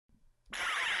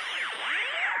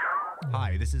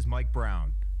Hi, this is Mike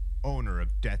Brown, owner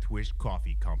of Death Wish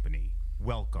Coffee Company.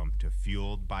 Welcome to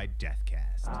Fueled by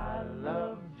Deathcast. I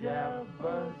love Jeff,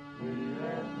 but sweet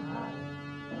and high.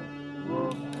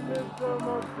 Whoop, there's so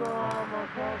much drama,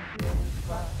 coffee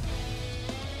spot.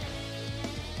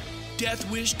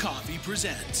 Death Wish Coffee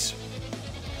presents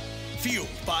Fueled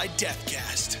by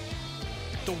Deathcast,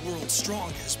 the world's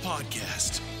strongest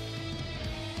podcast.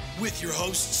 With your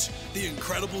hosts, the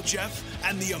incredible Jeff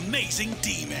and the amazing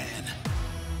D-Man.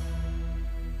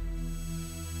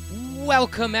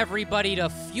 Welcome, everybody, to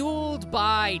Fueled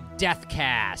by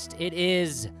Deathcast. It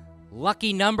is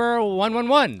lucky number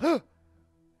 111.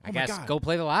 I guess God. go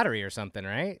play the lottery or something,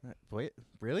 right? Wait,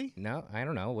 really? No, I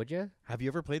don't know. Would you? Have you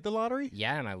ever played the lottery?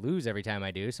 Yeah, and I lose every time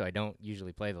I do, so I don't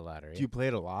usually play the lottery. Do you play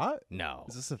it a lot? No.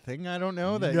 Is this a thing I don't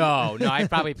know? No, I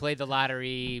probably played the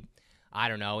lottery, I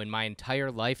don't know, in my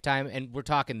entire lifetime. And we're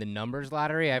talking the numbers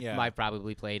lottery. I've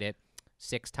probably played it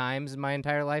 6 times in my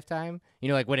entire lifetime. You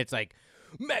know, like when it's like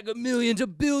Mega Millions,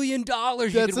 $1 billion.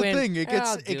 That's you could the win. thing. It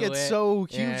gets so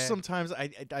huge Yeah. sometimes.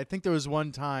 I think there was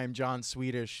one time John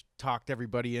Swedish talked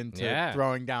everybody into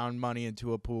throwing down money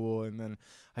into a pool, and then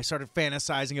I started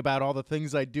fantasizing about all the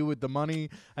things I do with the money.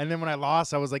 And then when I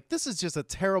lost, I was like, this is just a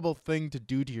terrible thing to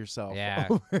do to yourself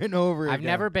over and over again. I've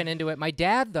never been into it. My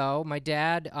dad, though,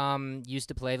 used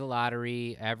to play the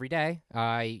lottery every day.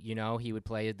 He would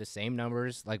play the same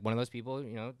numbers, like one of those people,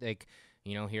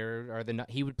 here are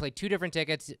he would play 2 different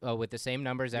tickets with the same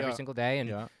numbers every single day.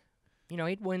 And,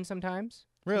 he'd win sometimes.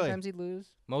 Really? Sometimes he'd lose.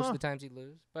 Most of the times he'd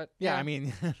lose. But Yeah, I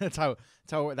mean, that's how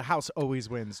the house always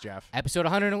wins, Jeff. Episode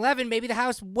 111, maybe the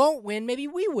house won't win. Maybe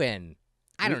we win.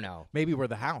 I don't know. Maybe we're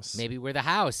the house. Maybe we're the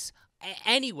house.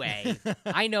 Anyway,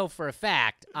 I know for a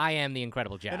fact I am the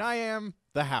Incredible Jeff. And I am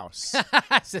the house.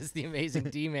 Says the amazing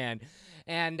D-Man.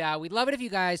 And we'd love it if you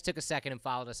guys took a second and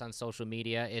followed us on social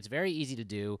media. It's very easy to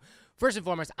do. First and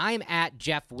foremost, I'm at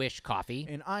Jeff Wish Coffee.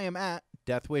 And I am at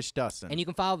Death Wish Dustin. And you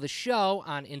can follow the show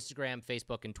on Instagram,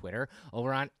 Facebook, and Twitter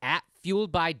over on at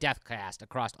Fueled by Deathcast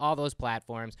across all those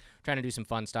platforms. Trying to do some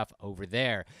fun stuff over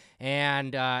there.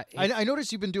 And I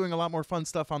noticed you've been doing a lot more fun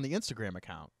stuff on the Instagram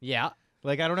account. Yeah.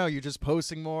 Like, I don't know, you're just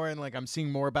posting more, and, like, I'm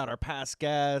seeing more about our past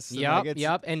guests.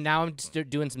 Yep. And now I'm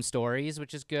doing some stories,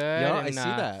 which is good. Yeah, and, I see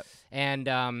that.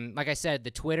 And like I said,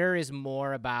 the Twitter is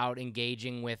more about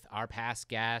engaging with our past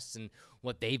guests and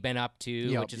what they've been up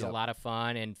to, which is a lot of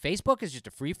fun. And Facebook is just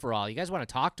a free-for-all. You guys want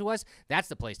to talk to us? That's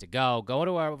the place to go. Go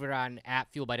to over on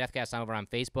at Fueled by Deathcast over on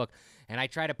Facebook, and I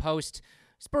try to post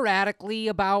sporadically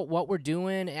about what we're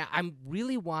doing. I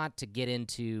really want to get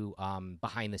into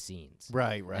behind the scenes.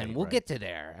 Right. And we'll get to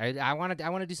there. I want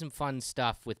to do some fun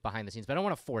stuff with behind the scenes, but I don't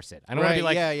want to force it. I don't want to be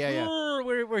like,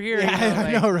 we're here. Yeah,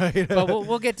 I know, right? But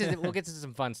we'll get to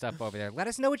some fun stuff over there. Let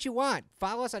us know what you want.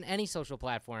 Follow us on any social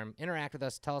platform. Interact with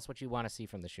us. Tell us what you want to see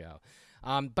from the show.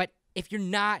 But if you're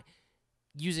not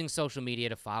using social media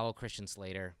to follow Christian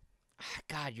Slater,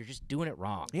 God, you're just doing it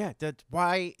wrong. Yeah,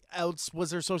 why else was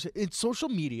there social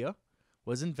media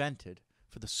was invented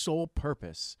for the sole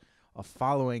purpose of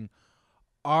following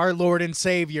our Lord and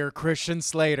Savior, Christian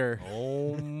Slater.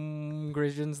 Oh,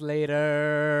 Christian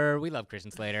Slater. We love Christian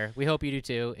Slater. We hope you do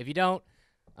too. If you don't,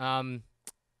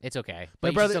 it's okay.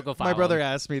 But you should still go follow my brother him.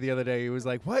 asked me the other day, he was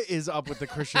like, what is up with the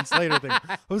Christian Slater thing?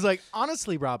 I was like,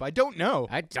 honestly, Rob, I don't know.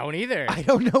 I don't either. I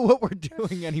don't know what we're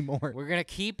doing anymore. We're going to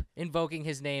keep invoking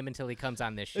his name until he comes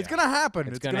on this show. It's going to happen.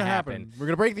 It's going to happen. We're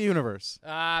going to break the universe.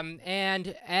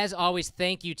 And as always,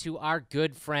 thank you to our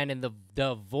good friend and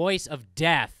the voice of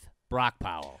death, Brock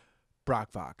Powell.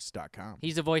 BrockVox.com.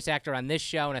 He's a voice actor on this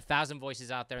show and 1,000 voices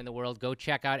out there in the world. Go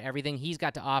check out everything he's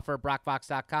got to offer,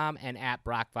 BrockVox.com and at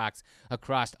BrockVox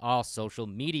across all social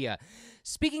media.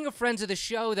 Speaking of friends of the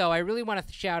show, though, I really want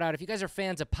to shout out, if you guys are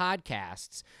fans of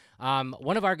podcasts,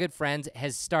 one of our good friends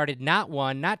has started not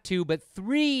 1, not 2, but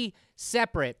 3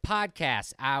 separate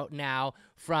podcasts out now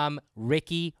from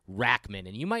Ricky Rackman.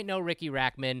 And you might know Ricky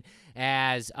Rackman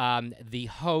as the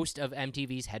host of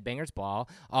MTV's Headbangers Ball,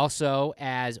 also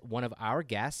as one of our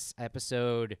guests,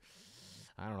 episode,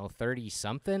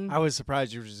 30-something. I was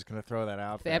surprised you were just going to throw that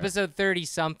out there. Episode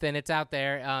 30-something. It's out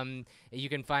there. You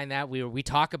can find that. We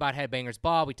talk about Headbangers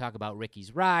Ball. We talk about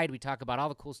Ricky's Ride. We talk about all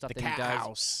the cool stuff that he does. Cat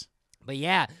House. But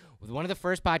yeah, one of the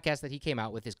first podcasts that he came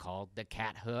out with is called the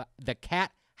Cat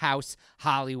House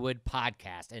Hollywood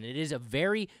Podcast. And it is a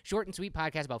very short and sweet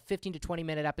podcast, about 15 to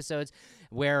 20-minute episodes,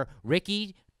 where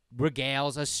Ricky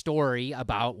regales a story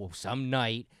about some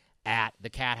night at the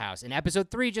Cat House. And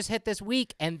episode 3 just hit this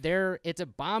week, and it's a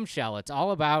bombshell. It's all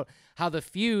about how the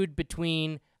feud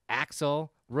between Axl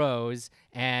Rose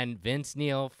and Vince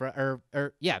Neil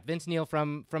Vince Neil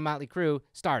from Motley Crue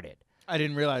started. I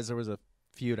didn't realize there was a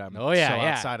feud. I'm Oh yeah, so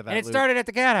yeah. outside of that And it loop. started at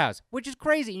the Cat House, which is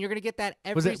crazy. And you're gonna get that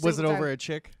every. Was it single over time. a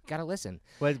chick? Gotta listen.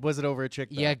 Was it over a chick?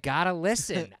 Though? You gotta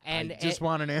listen. And I just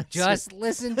want an answer. just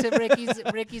listen to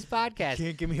Ricky's podcast.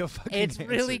 Can't give me a fucking. It's answer.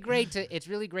 really great it's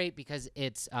really great because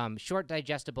it's short,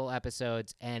 digestible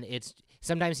episodes, and it's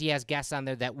sometimes he has guests on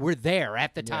there that were there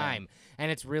at the time,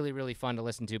 and it's really, really fun to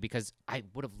listen to because I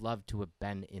would have loved to have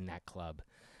been in that club.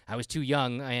 I was too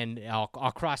young and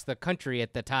across the country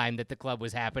at the time that the club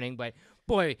was happening, but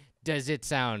boy, does it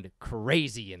sound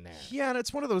crazy in there. Yeah, and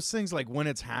it's one of those things like when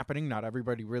it's happening, not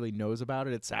everybody really knows about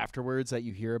it. It's afterwards that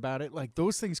you hear about it. Like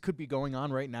those things could be going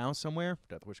on right now somewhere,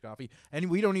 Death Wish Coffee, and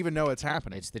we don't even know it's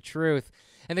happening. It's the truth.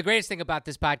 And the greatest thing about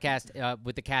this podcast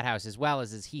with the Cat House as well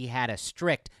is he had a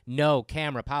strict no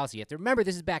camera policy. You have to remember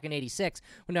this is back in '86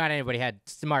 when not anybody had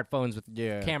smartphones with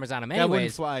cameras on them anyways. That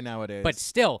wouldn't fly nowadays. But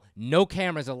still, no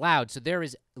cameras allowed. So there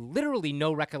is literally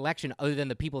no recollection other than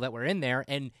the people that were in there,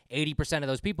 and 80% of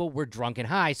those people were drunk and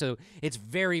high. So it's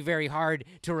very, very hard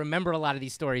to remember a lot of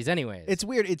these stories anyways. It's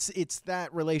weird. It's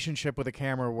that relationship with a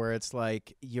camera where it's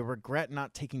like you regret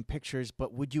not taking pictures,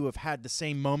 but would you have had the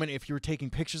same moment if you were taking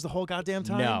pictures the whole goddamn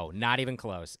time? No, not even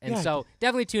close. And Yeah. so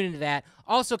definitely tune into that.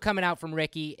 Also coming out from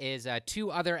Ricky is two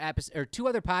other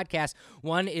podcasts.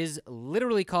 One is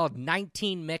literally called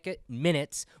 19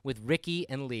 Minutes with Ricky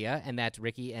and Leah, and that's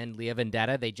Ricky and Leah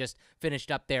Vendetta. They just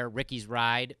finished up their Ricky's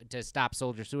Ride to stop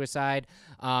soldier suicide,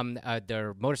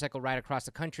 their motorcycle ride across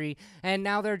the country, and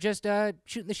now they're just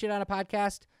shooting the shit on a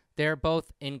podcast. They're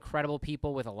both incredible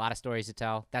people with a lot of stories to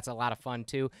tell. That's a lot of fun,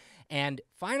 too. And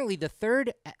finally, the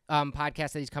third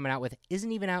podcast that he's coming out with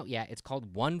isn't even out yet. It's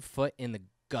called One Foot in the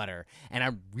Gutter. And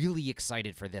I'm really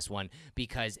excited for this one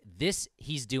because this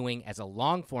he's doing as a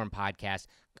long-form podcast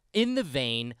in the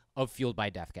vein of Fueled by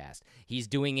Deathcast. He's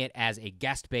doing it as a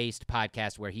guest-based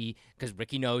podcast where because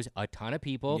Ricky knows a ton of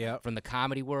people from the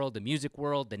comedy world, the music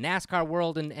world, the NASCAR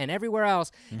world, and everywhere else,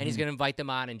 and he's going to invite them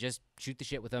on and just shoot the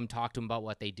shit with them, talk to them about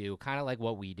what they do, kind of like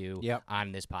what we do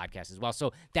on this podcast as well.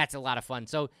 So that's a lot of fun.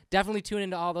 So definitely tune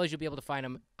into all those. You'll be able to find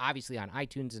them, obviously, on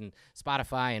iTunes and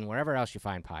Spotify and wherever else you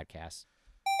find podcasts.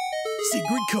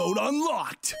 Secret code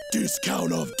unlocked.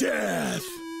 Discount of death.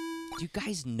 Do you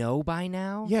guys know by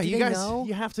now? Yeah, Do you they guys, know?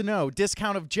 you have to know.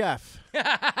 Discount of Jeff.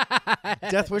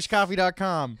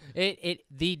 Deathwishcoffee.com.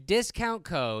 The discount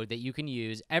code that you can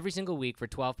use every single week for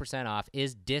 12% off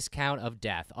is discount of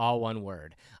death, all one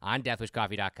word, on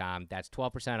deathwishcoffee.com. That's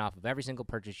 12% off of every single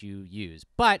purchase you use.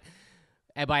 But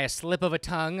by a slip of a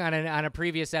tongue on a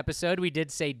previous episode, we did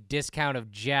say discount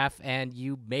of Jeff, and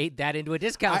you made that into a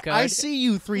discount code. I see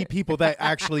you three people that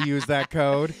actually use that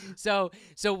code. So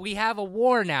we have a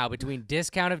war now between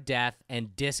discount of death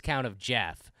and discount of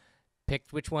Jeff. Pick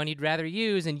which one you'd rather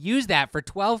use and use that for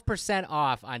 12%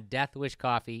 off on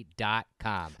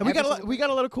deathwishcoffee.com. And we got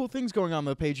a lot of cool things going on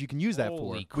the page you can use that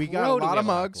for. We got a lot of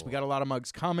mugs. We got a lot of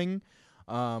mugs coming.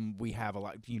 We have a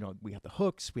lot, we have the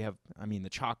hooks. We have, the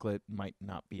chocolate might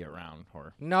not be around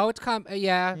or. No, it's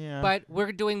but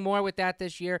we're doing more with that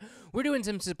this year. We're doing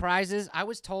some surprises. I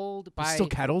was told by. There's still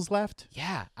kettles left?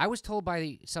 Yeah. I was told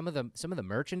by some of the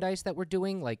merchandise that we're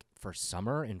doing, like for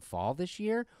summer and fall this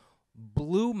year,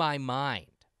 blew my mind.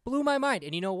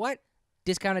 And you know what?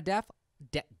 Discounted death.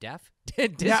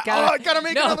 Discounted. Yeah, I gotta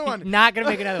make another one. Not gonna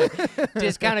make another one.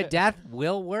 Discounted death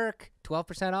will work.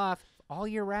 12% off all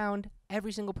year round.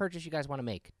 Every single purchase you guys want to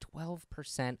make,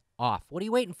 12% off. What are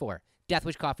you waiting for?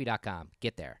 Deathwishcoffee.com.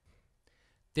 Get there.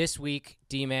 This week,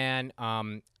 D-Man,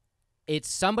 it's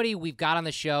somebody we've got on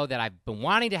the show that I've been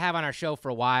wanting to have on our show for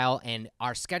a while, and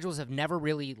our schedules have never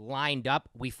really lined up.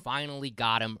 We finally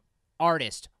got him.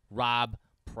 Artist Rob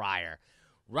Pryor.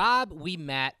 Rob, we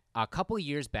met a couple of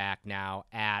years back now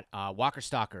at a Walker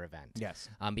Stalker event. Yes.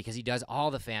 Because he does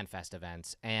all the Fan Fest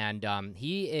events, and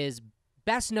he is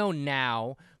best known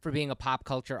now for being a pop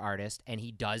culture artist, and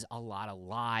he does a lot of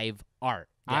live art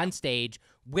on stage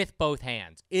with both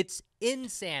hands. It's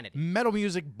insanity. Metal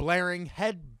music blaring,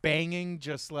 head banging,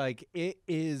 just like it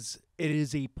is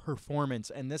a performance.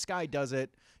 And this guy does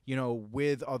it,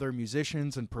 with other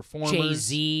musicians and performers.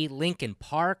 Jay-Z, Linkin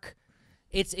Park.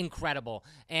 It's incredible.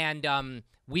 And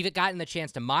we've gotten the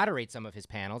chance to moderate some of his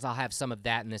panels. I'll have some of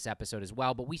that in this episode as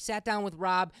well. But we sat down with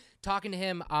Rob, talking to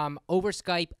him over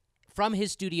Skype from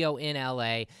his studio in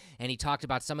LA, and he talked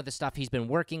about some of the stuff he's been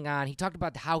working on. He talked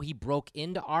about how he broke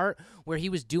into art, where he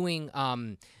was doing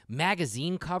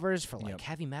magazine covers for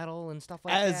heavy metal and stuff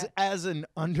like that. As an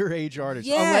underage artist,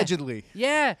 allegedly.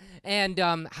 Yeah, and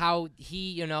how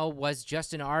he, was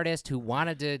just an artist who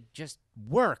wanted to just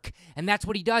work. And that's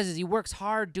what he does, is he works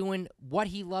hard doing what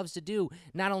he loves to do.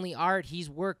 Not only art, he's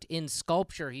worked in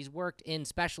sculpture. He's worked in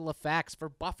special effects for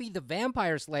Buffy the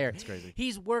Vampire Slayer. That's crazy.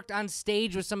 He's worked on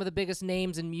stage with some of the biggest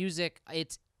names in music.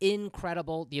 It's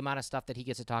incredible the amount of stuff that he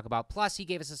gets to talk about. Plus, he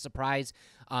gave us a surprise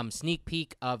sneak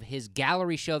peek of his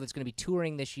gallery show that's going to be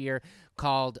touring this year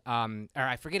called, or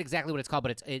I forget exactly what it's called,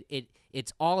 but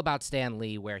it's all about Stan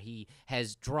Lee, where he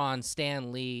has drawn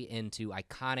Stan Lee into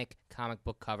iconic comic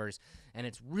book covers, and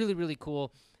it's really, really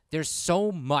cool. There's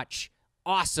so much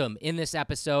awesome in this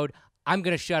episode. I'm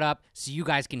going to shut up so you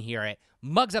guys can hear it.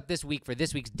 Mugs up this week for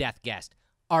this week's Death Guest,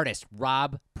 artist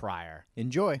Rob Pryor.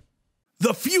 Enjoy.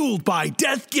 The Fueled by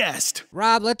Death Guest.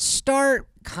 Rob, let's start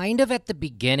kind of at the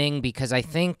beginning, because I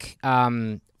think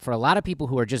for a lot of people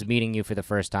who are just meeting you for the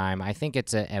first time, I think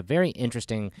it's a very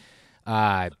interesting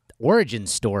origin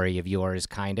story of yours,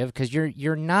 kind of, because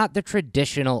you're not the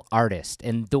traditional artist,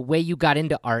 and the way you got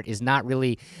into art is not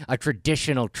really a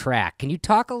traditional track. Can you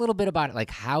talk a little bit about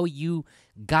like how you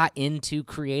got into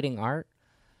creating art?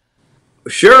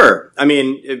 Sure. I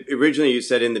mean, originally you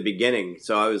said in the beginning,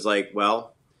 so I was like,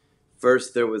 well,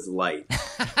 first there was light.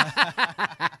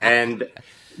 And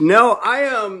no,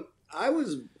 I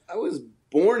was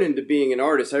born into being an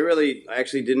artist. I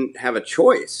actually didn't have a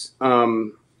choice.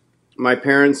 My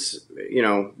parents,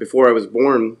 before I was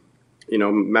born,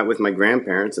 met with my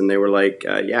grandparents, and they were like,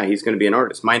 yeah, he's going to be an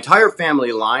artist. My entire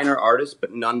family line are artists,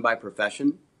 but none by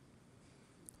profession.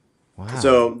 Wow.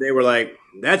 So they were like,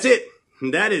 that's it.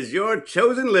 That is your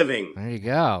chosen living. There you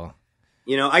go.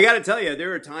 I got to tell you,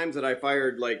 there are times that I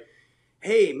fired like,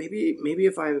 hey, maybe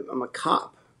if I'm a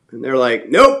cop. And they're like,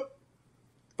 nope.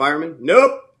 Fireman?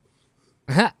 Nope.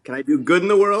 Can I do good in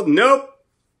the world? Nope.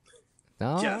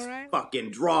 Just fucking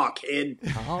draw, kid.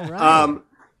 All right.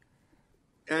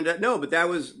 No, but that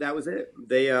was it.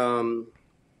 They,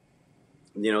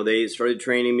 they started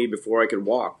training me before I could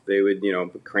walk. They would,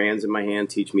 put crayons in my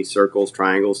hand, teach me circles,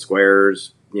 triangles,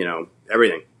 squares,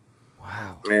 everything.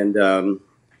 Wow. And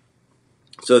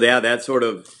so yeah, that's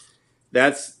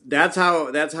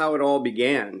how it all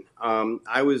began.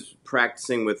 I was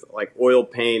practicing with like oil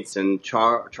paints and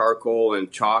charcoal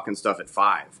and chalk and stuff at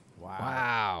 5.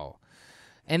 Wow.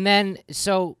 And then,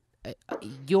 so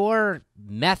your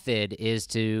method is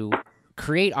to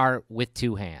create art with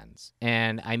 2 hands.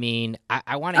 And I mean,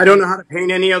 I want to... I don't know how to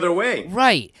paint any other way.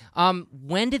 Right.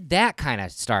 When did that kind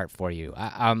of start for you?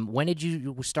 When did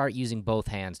you start using both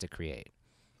hands to create?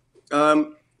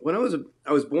 When I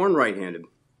was born right-handed.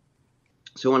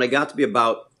 So when I got to be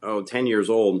about 10 years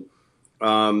old,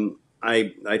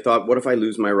 I thought, what if I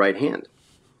lose my right hand?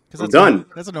 I'm done.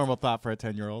 That's a normal thought for a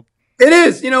 10-year-old. It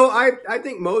is. I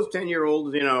think most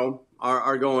 10-year-olds,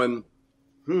 are going,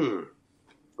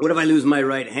 what if I lose my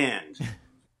right hand?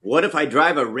 What if I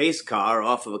drive a race car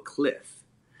off of a cliff?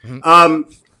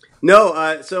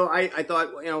 No. So I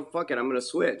thought, fuck it, I'm going to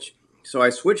switch. So I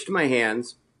switched my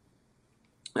hands.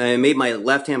 I made my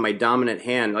left hand my dominant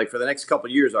hand. Like for the next couple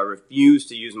of years, I refused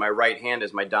to use my right hand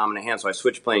as my dominant hand. So I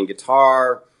switched playing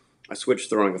guitar. I switched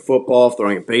throwing a football,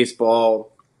 throwing a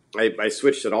baseball. I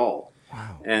switched it all.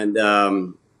 Wow. And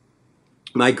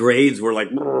my grades were like,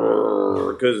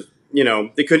 because,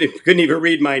 they couldn't even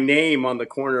read my name on the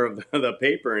corner of the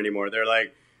paper anymore. They're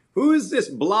like, who is this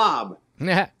blob?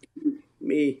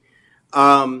 Me.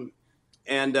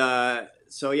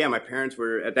 So yeah, my parents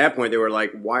were, at that point, they were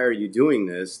like, why are you doing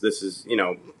this? This is,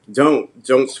 don't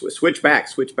switch back.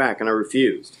 And I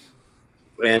refused.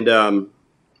 And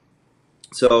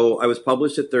so I was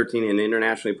published at 13 and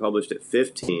internationally published at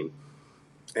 15.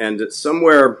 And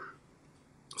somewhere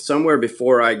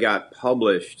before I got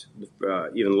published,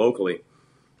 even locally,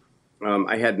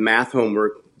 I had math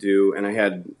homework due, and I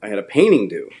had a painting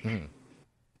due.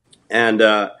 And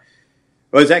it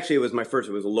was my first.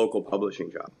 It was a local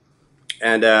publishing job,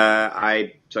 and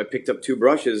I picked up 2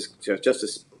 brushes just to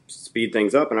speed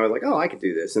things up, and I was like, oh, I could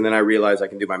do this. And then I realized I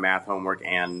can do my math homework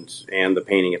and the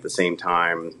painting at the same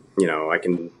time. I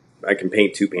can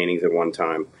paint 2 paintings at one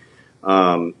time.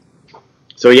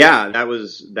 So yeah, that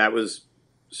was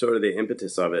sort of the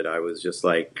impetus of it. I was just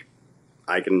like,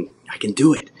 I can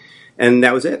do it. And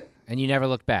that was it. And you never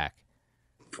looked back?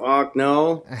 Fuck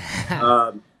no.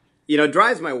 It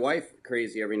drives my wife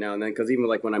crazy every now and then, because even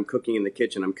like when I'm cooking in the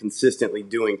kitchen, I'm consistently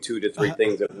doing 2 to 3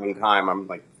 things at one time. I'm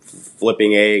like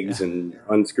flipping eggs and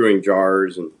unscrewing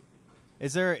jars. And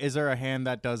Is there a hand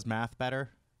that does math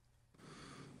better?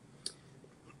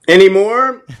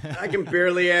 Anymore? I can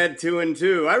barely add 2 and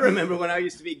 2. I remember when I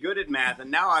used to be good at math,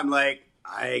 and now I'm like,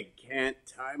 I can't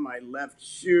tie my left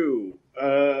shoe.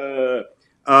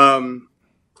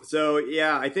 So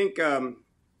yeah, I think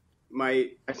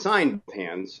I sign both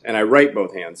hands and I write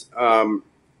both hands. And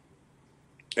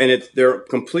they're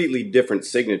completely different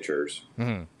signatures.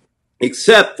 Mm-hmm.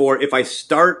 Except for if I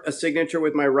start a signature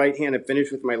with my right hand and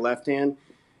finish with my left hand,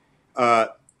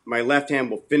 my left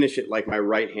hand will finish it like my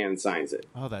right hand signs it.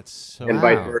 Oh, that's so and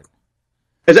vice versa.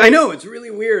 I know, it's really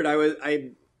weird.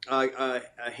 A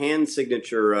hand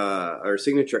signature or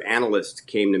signature analyst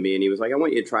came to me and he was like, I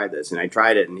want you to try this. And I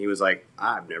tried it and he was like,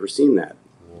 I've never seen that.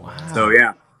 Wow. So,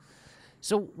 yeah.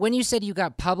 So when you said you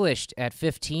got published at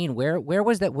 15, where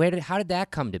was that? How did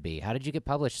that come to be? How did you get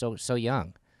published so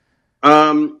young?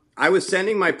 I was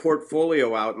sending my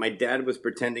portfolio out. My dad was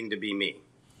pretending to be me.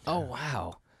 Oh,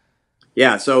 wow.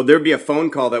 Yeah, so there'd be a phone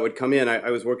call that would come in.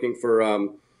 I was working for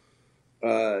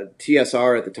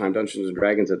TSR at the time, Dungeons and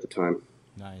Dragons at the time.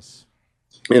 Nice.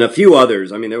 And a few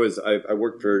others. I mean, I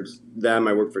worked for them.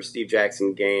 I worked for Steve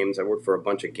Jackson Games. I worked for a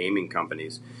bunch of gaming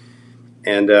companies.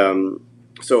 And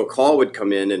so a call would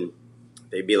come in and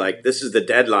they'd be like, this is the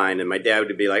deadline. And my dad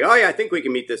would be like, oh, yeah, I think we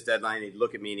can meet this deadline. And he'd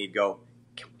look at me and he'd go,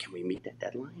 can we meet that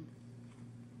deadline?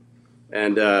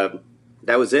 And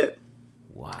that was it.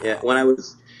 Wow. Yeah, when I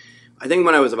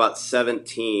was about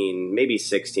 17, maybe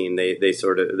 16,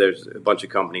 there's a bunch of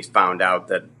companies found out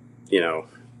that,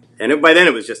 and by then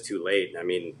it was just too late. I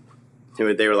mean,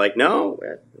 they were like, no,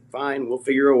 fine, we'll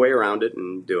figure a way around it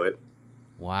and do it.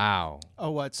 Wow.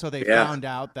 Oh, what? So they found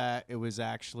out that it was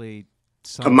actually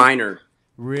a minor.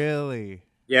 Really?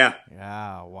 Yeah.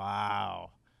 Yeah,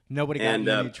 wow. Nobody got in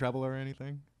any trouble or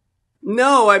anything?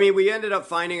 No, I mean, we ended up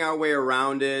finding our way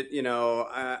around it.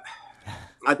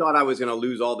 I thought I was going to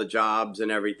lose all the jobs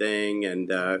and everything. And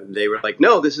they were like,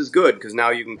 no, this is good because now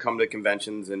you can come to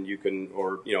conventions and you can,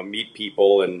 meet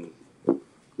people and,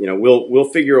 we'll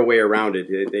figure a way around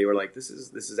it. They were like, this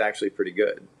is actually pretty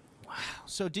good. Wow.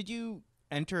 So did you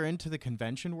enter into the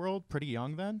convention world pretty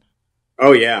young then?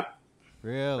 Oh, yeah.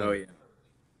 Really? Oh, yeah.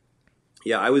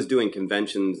 Yeah, I was doing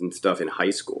conventions and stuff in high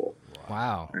school.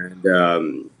 Wow. And,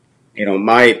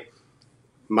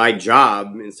 my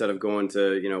job, instead of going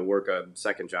to, work a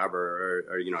second job or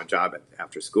a job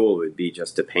after school, would be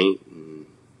just to paint and,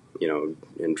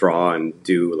 and draw and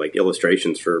do like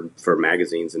illustrations for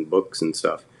magazines and books and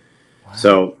stuff.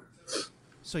 Wow.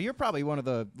 So you're probably one of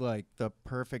the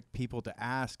perfect people to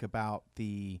ask about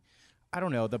the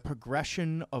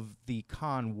progression of the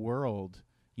con world,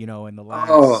 in the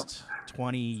last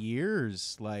 20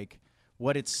 years, like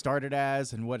what it started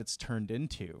as and what it's turned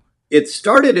into. It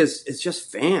started as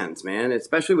just fans, man.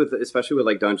 Especially with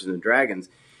like Dungeons and Dragons,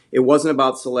 it wasn't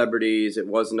about celebrities. It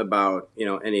wasn't about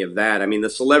any of that. I mean, the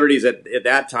celebrities at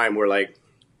that time were like,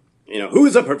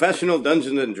 who's a professional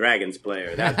Dungeons and Dragons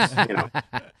player? That's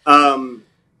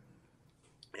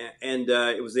and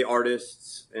it was the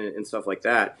artists and stuff like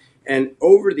that. And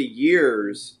over the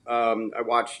years, I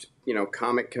watched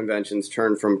comic conventions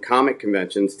turn from comic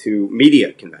conventions to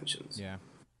media conventions. Yeah,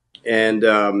 and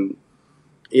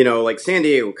like San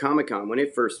Diego Comic-Con, when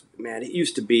it first, man, it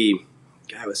used to be,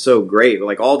 God, it was so great.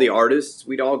 Like all the artists,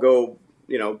 we'd all go,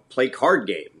 play card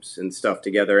games and stuff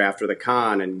together after the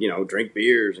con and, drink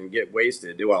beers and get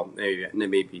wasted. Well,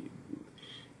 maybe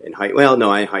in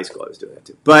high school I was doing that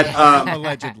too. But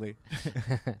allegedly.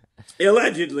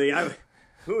 Allegedly.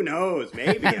 Who knows?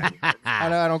 Maybe.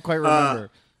 I don't quite remember.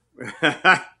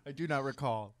 I do not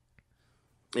recall.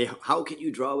 How can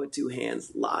you draw with two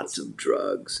hands? Lots of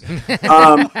drugs.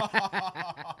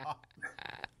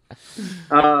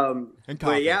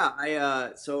 But yeah,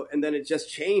 and then it just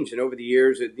changed, and over the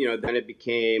years, then it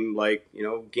became like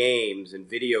games and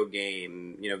video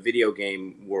game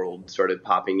world started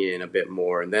popping in a bit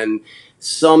more, and then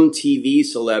some TV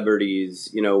celebrities,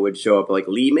 would show up like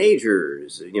Lee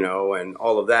Majors, and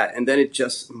all of that, and then it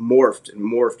just morphed and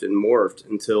morphed and morphed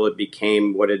until it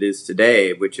became what it is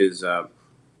today, which is.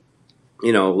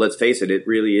 Let's face it, it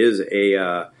really is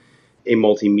a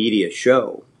multimedia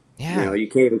show. Yeah. You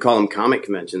can't even call them comic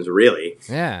conventions, really.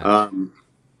 Yeah.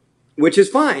 Which is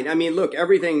fine. I mean, look,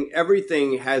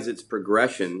 everything has its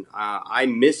progression. I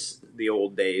miss the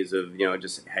old days of,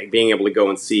 just being able to go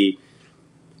and see,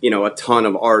 a ton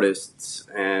of artists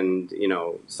and,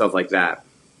 stuff like that.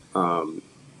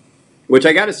 Which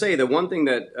I got to say, the one thing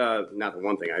that, not the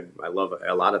one thing, I love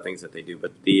a lot of things that they do,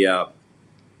 but the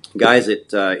guys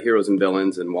at Heroes and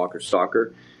Villains and Walker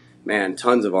Stalker, man,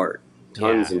 tons of art.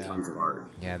 Tons of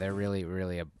art. Yeah, they're really,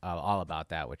 really all about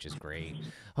that, which is great.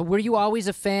 Were you always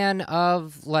a fan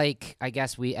of, like, I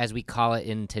guess as we call it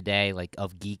in today, like,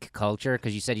 of geek culture?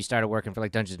 Because you said you started working for,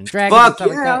 like, Dungeons and Dragons and stuff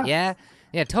like that. Yeah?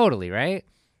 Yeah, totally, right?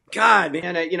 God,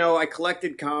 man, I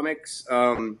collected comics.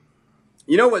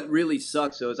 What really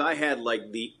sucks, though, is I had,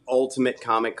 like, the ultimate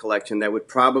comic collection that would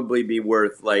probably be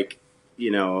worth, like,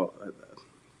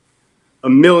 a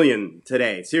million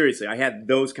today. Seriously, I had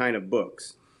those kind of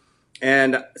books.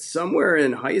 And somewhere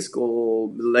in high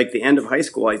school, like the end of high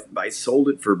school, I sold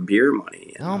it for beer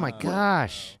money. Oh my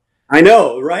gosh. I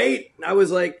know, right? I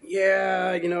was like, yeah,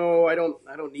 I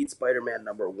don't need Spider-Man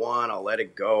 #1. I'll let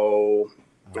it go.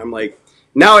 I'm like,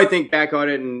 now I think back on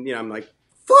it, and I'm like,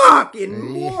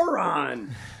 fucking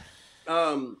moron.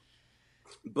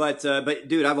 But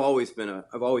dude, I've always been a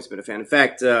fan. In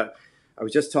fact, I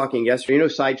was just talking yesterday.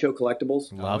 Sideshow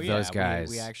Collectibles? Love those guys.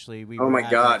 We oh were my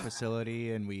at God that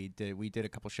facility, and we did a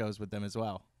couple shows with them as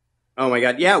well. Oh my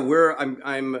God, yeah,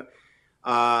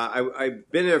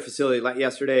 I've been at their facility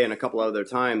yesterday and a couple other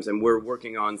times, and we're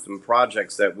working on some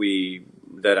projects that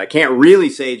I can't really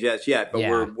say just yet, but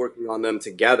we're working on them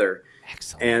together.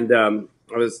 Excellent. And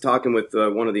I was talking with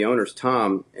one of the owners,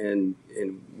 Tom, and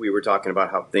we were talking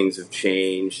about how things have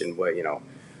changed and what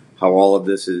how all of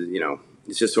this is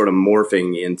it's just sort of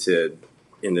morphing into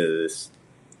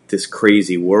this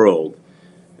crazy world,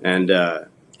 and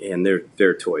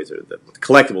their toys are the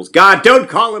collectibles. God, don't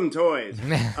call them toys.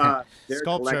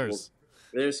 Sculptures.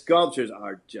 Their sculptures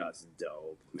are just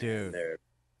dope, man. Dude.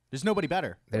 There's nobody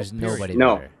better. There's nobody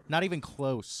No. better. Not even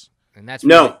close. And that's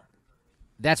No.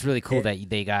 That's really cool that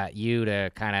they got you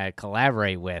to kind of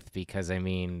collaborate with, because I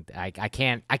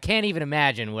can't even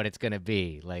imagine what it's gonna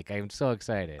be. Like, I'm so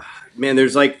excited. Man,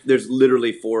 there's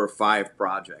literally 4 or 5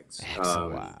 projects.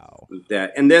 Wow.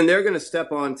 And then they're gonna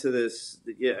step onto this.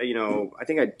 I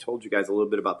think I told you guys a little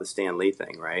bit about the Stan Lee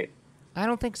thing, right? I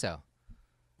don't think so.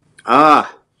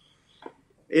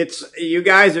 It's you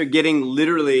guys are getting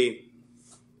literally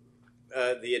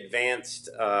the advanced.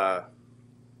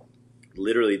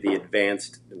 Literally the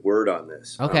advanced word on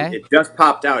this. Okay. It just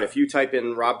popped out. If you type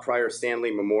in Rob Pryor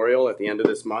Stanley Memorial at the end of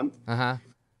this month,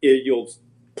 you'll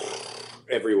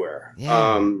everywhere.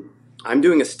 Yeah. I'm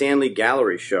doing a Stanley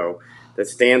gallery show that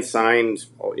Stan signed,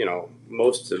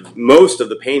 most of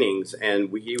the paintings, and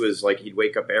he was like, he'd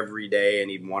wake up every day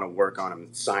and he'd want to work on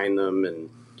them, sign them, and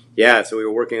so we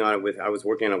were working on it I was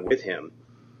working on it with him,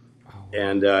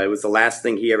 and it was the last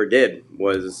thing he ever did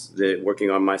was working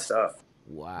on my stuff.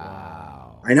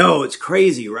 Wow. I know, it's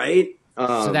crazy, right?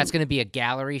 So that's going to be a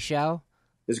gallery show?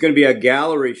 There's going to be a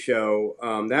gallery show.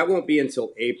 That won't be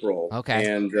until April. Okay.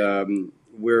 And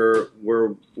we're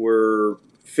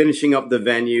finishing up the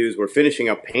venues. We're finishing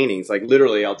up paintings. Like,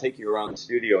 literally, I'll take you around the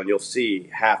studio and you'll see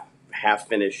half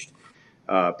finished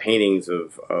paintings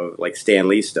of like Stan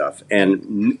Lee stuff.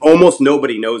 And almost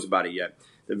nobody knows about it yet.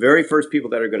 The very first people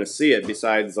that are going to see it,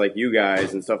 besides like you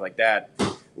guys and stuff like that,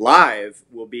 live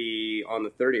will be on the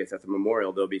 30th at the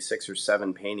Memorial. There'll be 6 or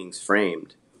 7 paintings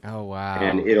framed. Oh wow!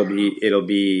 And it'll be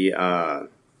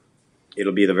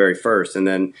the very first. And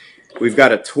then we've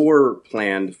got a tour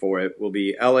planned for it. We'll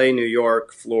be L.A., New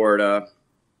York, Florida.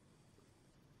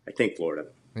 I think Florida.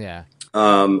 Yeah.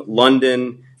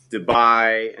 London,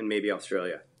 Dubai, and maybe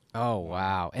Australia. Oh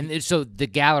wow! And so the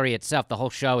gallery itself, the whole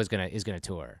show is gonna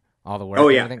tour all the work. Oh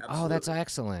and yeah. everything? Oh, that's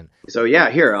excellent. So yeah,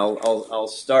 here I'll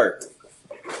start.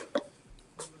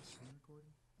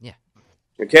 Yeah.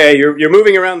 Okay, you're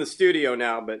moving around the studio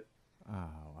now, but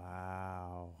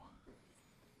wow.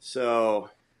 So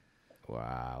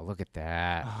wow, look at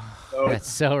that. So that's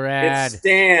so rad. It's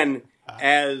Stan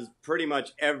as pretty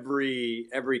much every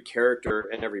character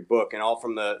in every book, and all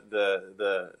from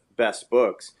the best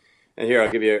books. And here,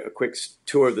 I'll give you a quick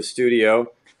tour of the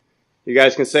studio. You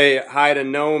guys can say hi to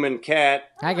Gnome and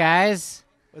Cat. Hi guys.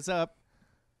 What's up?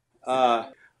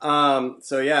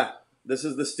 So yeah, this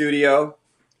is the studio,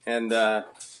 and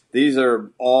these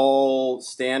are all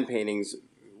Stan paintings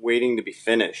waiting to be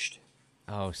finished.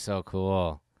 Oh, so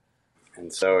cool.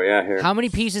 And so yeah, here. How many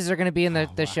pieces are going to be in the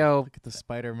Wow. show? Look at the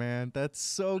Spider-Man. That's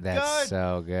so good. That's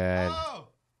so good. Oh.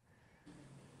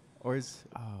 Or is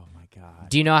oh my god.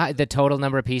 Do you know the total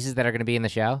number of pieces that are going to be in the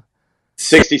show?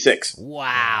 66.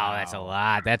 Wow, that's a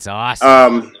lot. That's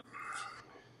awesome.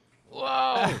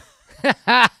 Whoa.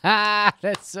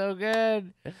 That's so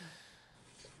good.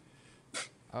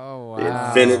 Oh, wow. The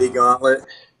Infinity Gauntlet.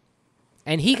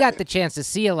 And he got the chance to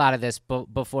see a lot of this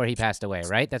before he passed away,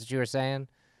 right? That's what you were saying?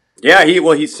 Yeah,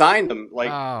 he signed them. Like,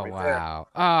 oh, right wow.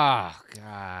 Oh,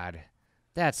 God.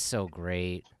 That's so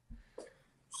great.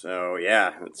 So,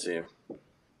 yeah, let's see.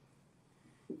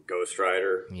 Ghost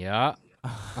Rider. Yeah.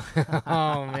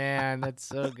 Oh, man, that's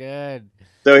so good.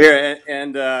 So here,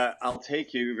 and I'll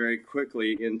take you very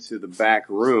quickly into the back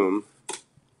room.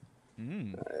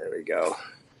 There we go.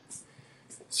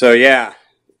 So, yeah,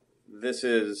 this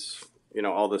is,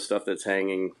 all the stuff that's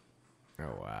hanging.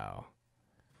 Oh, wow.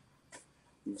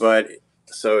 But,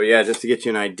 so, yeah, just to get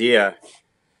you an idea.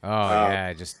 Oh,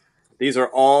 yeah, just These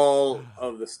are all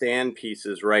of the stand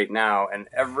pieces right now, and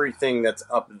everything that's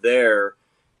up there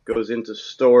goes into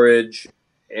storage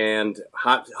and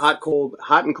hot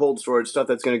and cold storage, stuff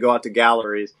that's going to go out to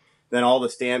galleries. Then all the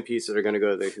stand pieces are going to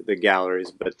go to the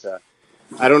galleries. But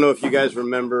I don't know if you guys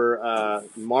remember,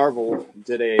 Marvel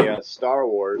did a Star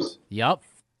Wars. Yep.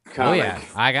 Comic.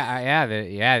 Oh yeah,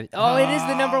 yeah. Oh, it is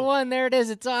the number one. There it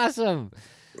is. It's awesome.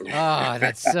 Oh,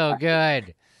 that's so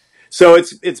good. So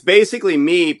it's basically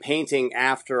me painting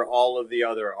after all of the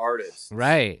other artists.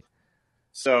 Right.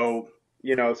 So,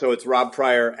 so it's Rob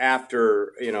Pryor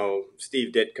after,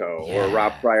 Steve Ditko, or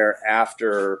Rob Pryor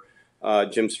after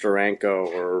Jim Steranko,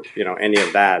 or, any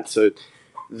of that. So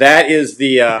that is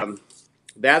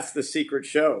that's the secret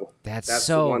show. That's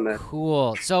so the one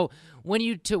cool. So when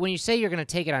you say you're going to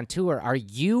take it on tour, are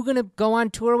you going to go on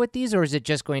tour with these, or is it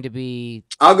just going to be?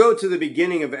 I'll go to the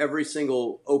beginning of every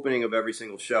single opening of every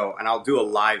single show, and I'll do a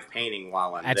live painting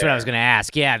while I'm there. That's what I was going to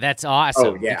ask. Yeah, that's awesome.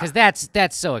 Oh, yeah. Because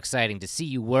that's so exciting to see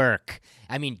you work.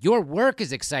 I mean, your work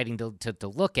is exciting to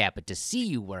look at, but to see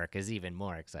you work is even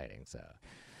more exciting. So.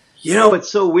 It's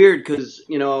so weird because,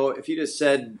 if you just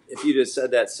said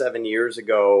that 7 years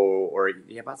ago, or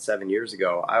about 7 years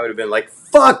ago, I would have been like,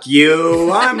 fuck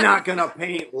you. I'm not going to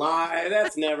paint live.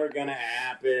 That's never going to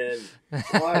happen.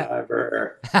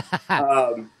 Whatever.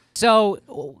 So,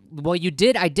 well,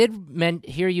 I did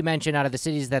hear you mention out of the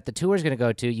cities that the tour is going to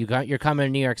go to, you're coming to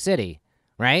New York City.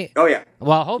 Right? Oh yeah.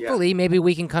 Well, hopefully, maybe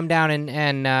we can come down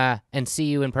and see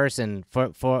you in person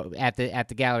for at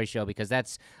the gallery show, because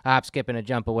that's a hop, skip, and a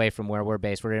jump away from where we're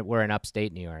based. We're in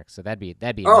upstate New York, so that'd be.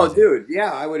 Oh, amazing. dude,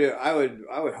 yeah, I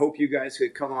would hope you guys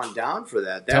could come on down for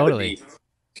that. That totally. Would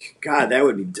be, God, that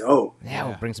would be dope. Yeah,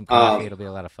 we'll bring some coffee. It'll be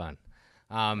a lot of fun.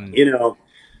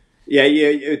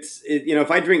 It's if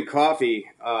I drink coffee,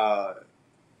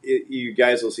 you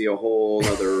guys will see a whole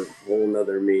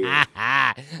nother me.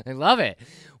 I love it.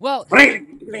 Well,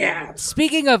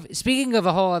 speaking of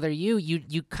a whole other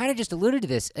you kind of just alluded to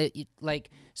this.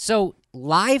 So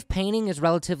live painting is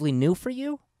relatively new for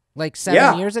you, like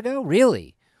 7 years ago,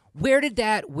 really. Where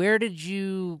did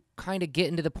you kind of get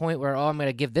into the point where, I'm going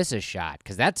to give this a shot?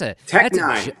 Because that's a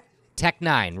Tech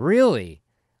 9, really?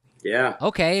 Yeah.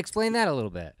 Okay, explain that a little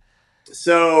bit.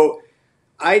 So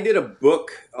I did a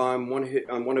book on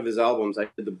one of his albums. I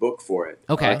did the book for it.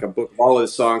 Okay. Like a book of all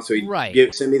his songs. So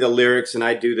he'd send me the lyrics, and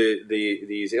I'd do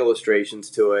these illustrations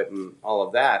to it and all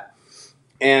of that.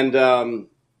 And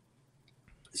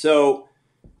so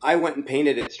I went and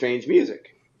painted at Strange Music.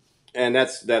 And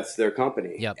that's their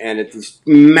company. Yep. And it's this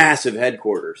massive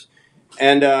headquarters.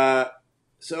 And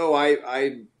so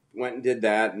I went and did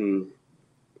that and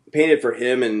painted for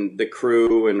him and the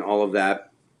crew and all of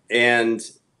that. And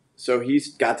so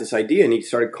he's got this idea, and he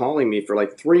started calling me for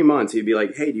like 3 months. He'd be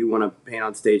like, hey, do you want to paint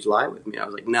on stage live with me? I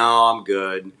was like, no, I'm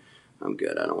good. I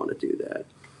don't want to do that.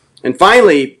 And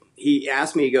finally, he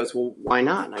asked me, he goes, well, why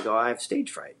not? And I go, I have stage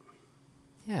fright.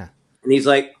 Yeah. And he's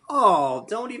like, oh,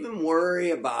 don't even worry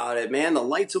about it, man. The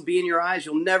lights will be in your eyes.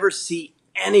 You'll never see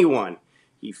anyone.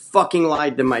 He fucking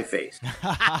lied to my face.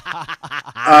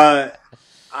 I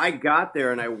got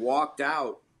there, and I walked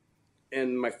out,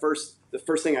 and the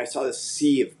first thing I saw, this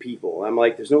sea of people. I'm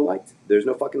like, there's no lights. There's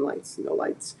no fucking lights. No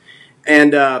lights.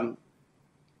 And, it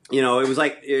was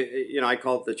like, I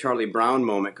call it the Charlie Brown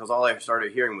moment, because all I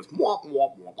started hearing was womp,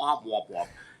 womp, womp, womp, womp, womp.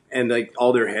 And like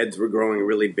all their heads were growing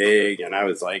really big. And I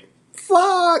was like,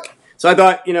 fuck. So I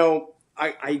thought,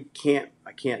 I can't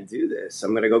do this.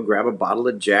 I'm going to go grab a bottle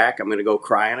of Jack. I'm going to go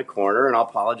cry in a corner, and I'll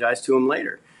apologize to him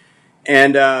later.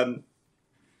 And,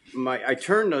 I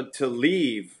turned to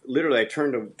leave. Literally, I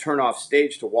turned to turn off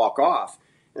stage to walk off.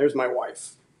 There's my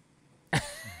wife.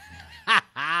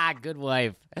 Good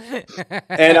wife.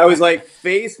 And I was like,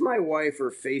 face my wife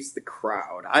or face the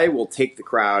crowd. I will take the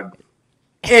crowd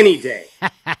any day.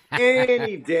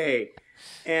 Any day.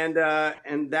 And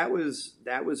that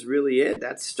was really it.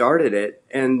 That started it.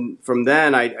 And from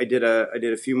then I did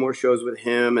a few more shows with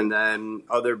him, and then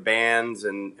other bands,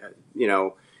 and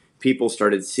people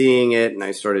started seeing it, and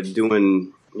I started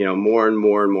doing, more and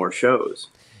more and more shows.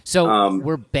 So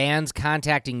were bands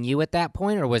contacting you at that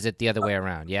point, or was it the other way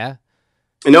around? Yeah?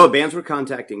 No, bands were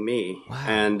contacting me. Wow.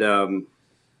 And, and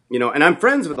I'm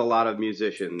friends with a lot of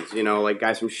musicians, like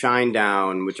guys from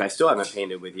Shinedown, which I still haven't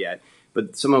painted with yet,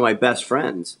 but some of my best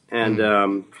friends.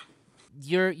 And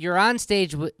you're on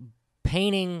stage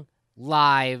painting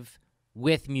live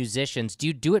with musicians. Do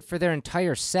you do it for their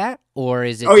entire set, or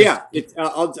is it? Oh, yeah.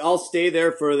 I'll stay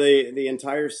there for the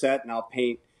entire set, and I'll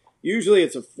paint. Usually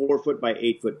it's a 4 foot by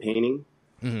 8 foot painting.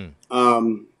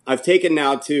 Mm-hmm. I've taken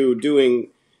now to doing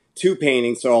two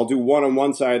paintings. So I'll do one on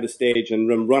one side of the stage and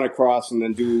then run across and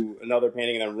then do another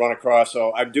painting and then run across.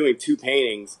 So I'm doing two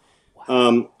paintings.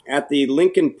 At the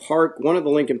Linkin Park, one of the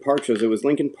Linkin Park shows, it was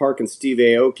Linkin Park and Steve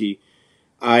Aoki.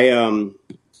 I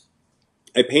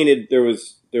painted, it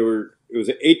was an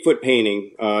 8-foot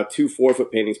painting, 2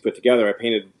 4-foot paintings put together. I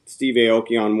painted Steve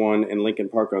Aoki on one and Linkin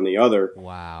Park on the other.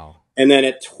 Wow. And then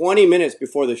at 20 minutes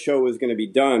before the show was going to be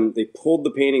done, they pulled the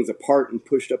paintings apart and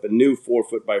pushed up a new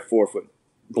 4-foot by 4-foot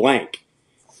blank.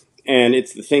 And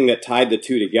it's the thing that tied the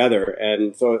two together.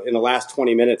 And so in the last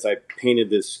 20 minutes, I painted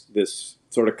this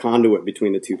sort of conduit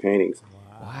between the two paintings.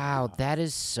 Wow, that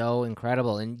is so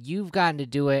incredible. And you've gotten to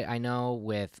do it, I know,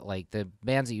 with like the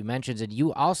bands that you mentioned. And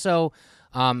you also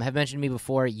have mentioned to me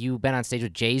before, you've been on stage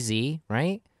with Jay-Z,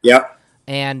 right? Yep.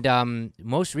 And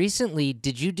most recently,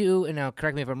 did you do, and now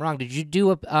correct me if I'm wrong, did you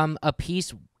do a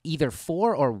piece either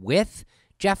for or with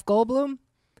Jeff Goldblum?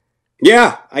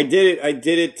 Yeah, I did it. I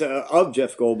did it of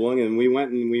Jeff Goldblum, and we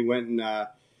went and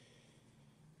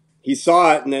he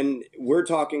saw it, and then we're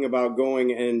talking about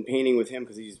going and painting with him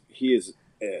because he is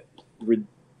a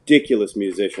ridiculous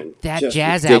musician. That just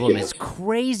jazz ridiculous. album is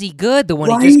crazy good. The one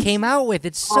Right? he just came out with,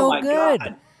 it's so my good.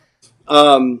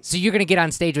 God. So you're gonna get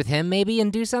on stage with him maybe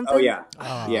and do something? Oh yeah,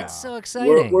 Oh, yeah. that's so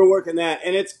exciting. We're working that,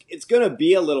 and it's going to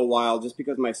be a little while just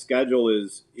because my schedule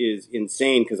is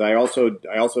insane because I also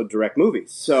direct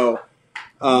movies. So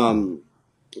I'm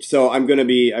going to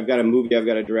be. I've got a movie I've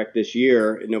got to direct this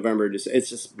year in November. It's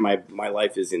just my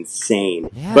life is insane.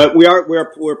 Yeah. But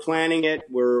we're planning it.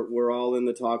 We're all in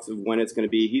the talks of when it's going to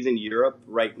be. He's in Europe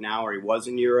right now, or he was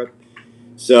in Europe.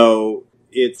 So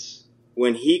it's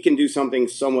when he can do something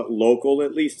somewhat local,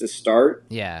 at least to start.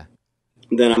 Yeah.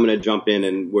 Then I'm going to jump in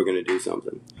and we're going to do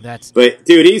something. But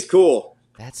dude, he's cool.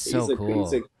 That's so cool.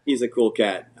 He's a cool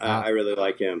cat. I really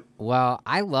like him. Well,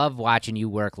 I love watching you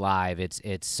work live.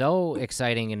 It's so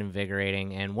exciting and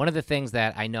invigorating. And one of the things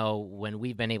that I know when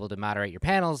we've been able to moderate your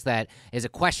panels that is a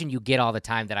question you get all the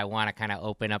time that I want to kind of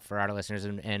open up for our listeners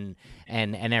and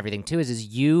everything too is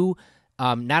you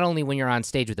not only when you're on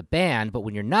stage with a band, but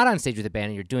when you're not on stage with a band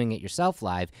and you're doing it yourself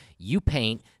live, you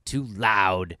paint to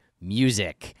loud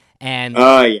music. And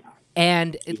yeah.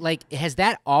 And has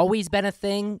that always been a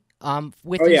thing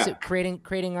with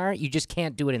creating art? You just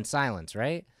can't do it in silence,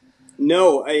 right?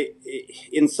 No,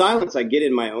 in silence I get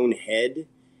in my own head,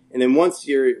 and then once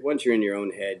you're in your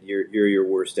own head, you're your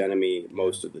worst enemy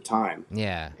most of the time.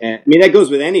 Yeah, and I mean that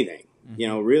goes with anything,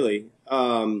 really.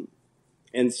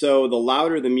 And so the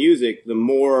louder the music, the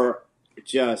more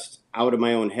just out of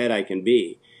my own head I can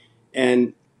be.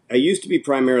 And I used to be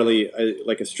primarily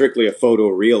strictly a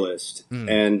photorealist.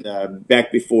 And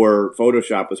back before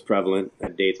Photoshop was prevalent,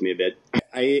 that dates me a bit.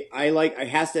 I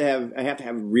have to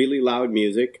have really loud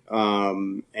music.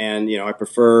 And I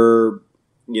prefer,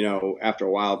 after a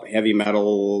while, heavy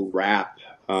metal, rap,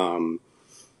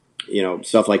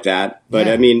 stuff like that. But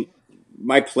yeah. I mean,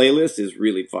 my playlist is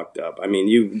really fucked up. I mean,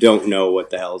 you don't know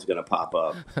what the hell is going to pop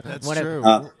up. That's one true.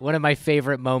 One of my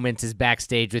favorite moments is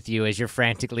backstage with you as you're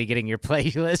frantically getting your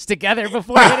playlist together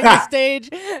before hitting the stage.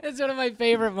 It's one of my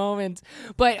favorite moments.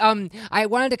 But I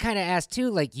wanted to kind of ask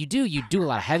too, like you do a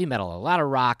lot of heavy metal, a lot of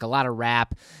rock, a lot of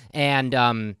rap,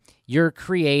 and you're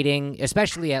creating,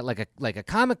 especially at like a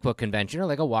comic book convention or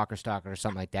like a Walker Stalker or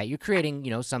something like that. You're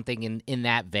creating, something in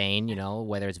that vein,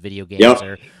 whether it's video games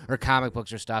or comic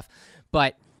books or stuff.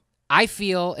 But I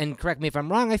feel, and correct me if I'm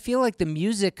wrong, I feel like the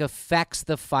music affects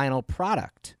the final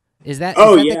product. Is that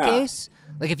the case?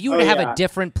 Like if you were to have a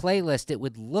different playlist, it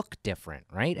would look different,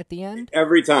 right? At the end?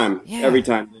 Every time. Yeah. Every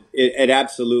time. It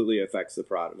absolutely affects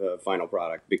the final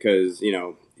product because,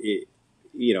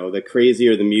 the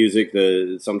crazier the music,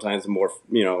 sometimes the more,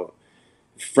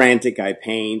 frantic I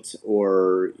paint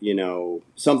or,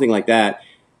 something like that.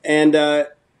 And,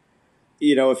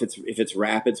 if it's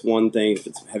rap, it's one thing. If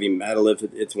it's heavy metal,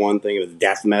 it's one thing. If it's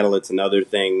death metal, it's another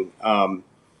thing. I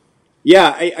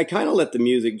kind of let the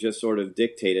music just sort of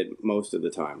dictate it most of the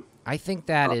time. I think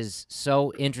that is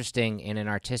so interesting in an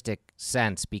artistic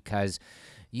sense because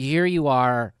here you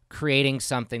are creating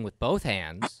something with both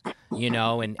hands,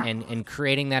 and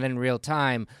creating that in real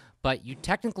time. But you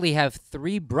technically have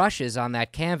 3 brushes on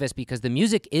that canvas because the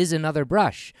music is another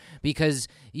brush because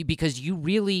you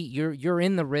really you're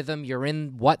in the rhythm, you're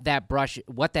in what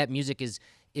that music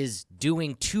is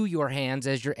doing to your hands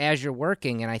as you're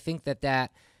working, and I think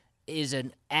that is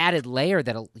an added layer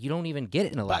that you don't even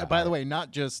get in a lot. By the way, not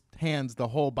just hands, the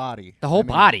whole body. The whole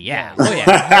body, yeah. Oh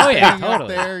yeah, oh yeah,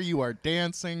 totally. There, you are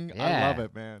dancing. Yeah. I love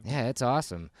it, man. Yeah, it's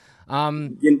awesome.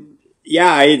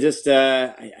 Yeah, I just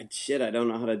I don't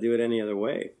know how to do it any other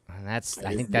way. I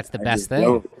think that's the best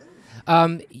thing.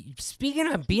 Speaking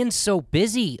of being so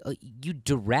busy, you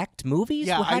direct movies?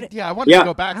 Yeah, Well, I wanted to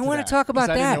go back to I want that, to talk about 'cause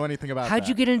that. I didn't know anything about How'd that.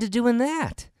 you get into doing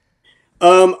that?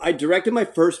 I directed my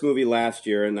first movie last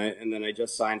year, and then I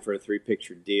just signed for a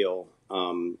 3-picture deal.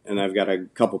 And I've got a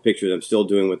couple pictures I'm still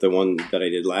doing with the one that I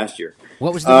did last year.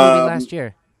 What was the movie last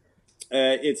year?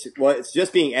 It's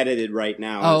just being edited right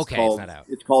now. Oh, okay, it's not out.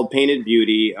 It's called Painted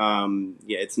Beauty.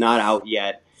 It's not out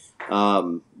yet.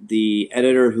 The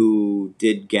editor who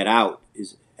did Get Out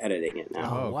is editing it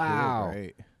now. Oh, wow. Cool,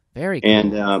 great. Very cool.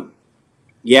 And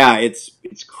yeah, it's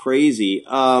crazy.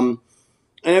 And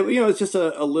it's just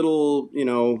a little,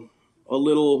 a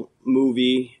little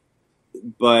movie,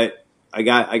 but I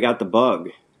got the bug,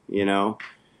 That's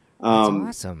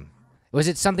awesome. Was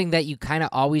it something that you kind of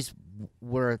always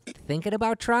were thinking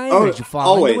about trying, or did you fall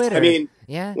always. into it? Or? I mean,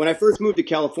 yeah. When I first moved to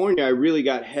California, I really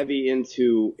got heavy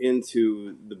into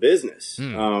the business. I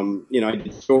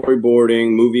did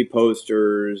storyboarding, movie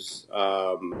posters.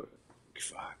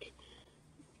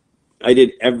 I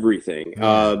did everything.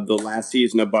 The last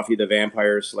season of Buffy the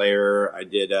Vampire Slayer, I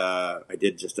did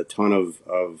just a ton of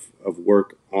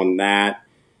work on that.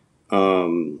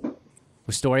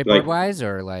 Storyboard wise,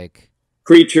 or like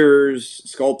creatures,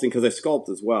 sculpting, because I sculpt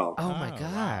as well. Oh my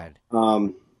god!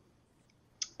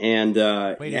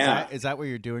 Wait, yeah. is that what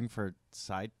you're doing for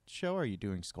Sideshow? Are you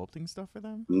doing sculpting stuff for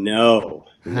them? No,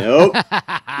 nope,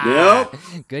 nope.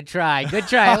 Good try.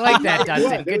 I like that,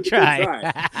 Dustin. Good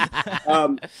try.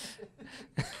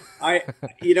 I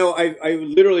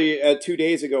literally 2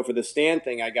 days ago for the stand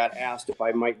thing, I got asked if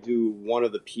I might do one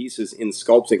of the pieces in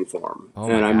sculpting form,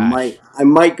 and I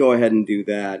might go ahead and do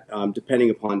that, depending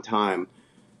upon time.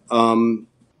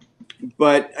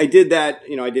 But I did that,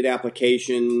 I did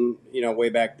application, way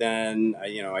back then.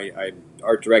 I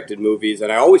art directed movies,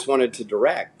 and I always wanted to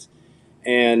direct,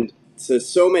 and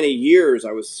so many years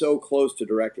I was so close to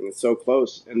directing, so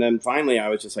close, and then finally I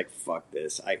was just like, fuck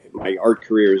this. My art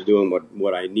career is doing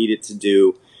what I need it to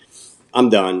do. I'm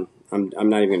done. I'm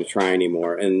not even going to try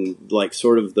anymore. And like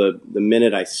sort of the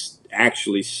minute I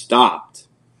actually stopped,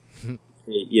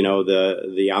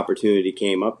 the opportunity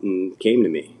came to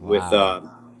me.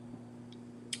 Wow.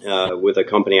 with a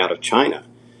company out of China,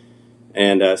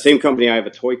 and same company I have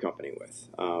a toy company with.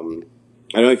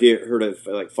 I don't know if you heard of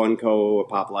like Funko or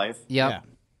Pop Life. Yep. Yeah.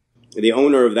 The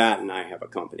owner of that and I have a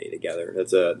company together.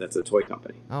 That's a toy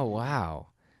company. Oh wow.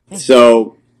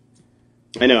 So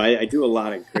I know I do a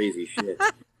lot of crazy shit.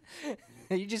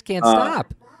 You just can't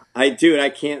stop. I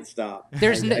can't stop.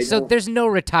 There's there's no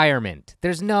retirement.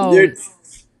 There's no.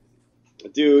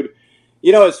 Dude,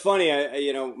 it's funny.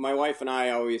 My wife and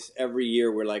I always, every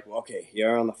year, we're like, well, okay,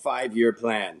 you're on the 5-year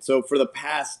plan. So for the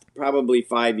past probably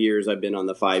 5 years, I've been on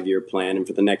the 5-year plan. And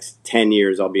for the next 10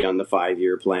 years, I'll be on the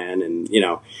 5-year plan. And,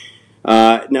 no,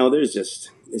 it's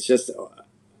just,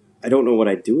 I don't know what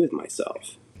I'd do with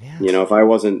myself. Yeah. If I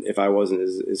wasn't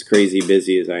as crazy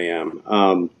busy as I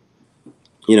am.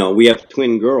 We have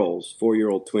twin girls,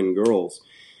 4-year-old twin girls.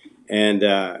 And,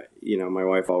 my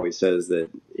wife always says that,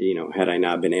 had I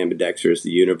not been ambidextrous, the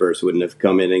universe wouldn't have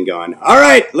come in and gone, all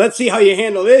right, let's see how you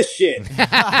handle this shit.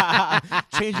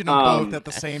 Changing them both at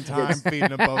the same time, feeding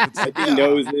them both at the same time.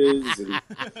 Noses.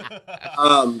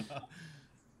 And,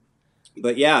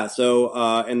 but yeah, so,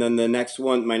 and then the next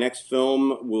one, my next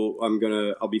film,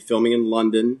 I'll be filming in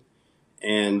London.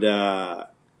 And,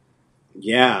 it's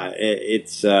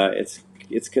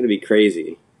going to be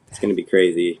crazy. It's going to be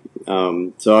crazy.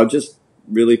 So I'm just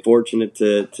really fortunate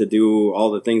to do all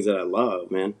the things that I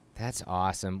love, man. That's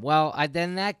awesome. Well,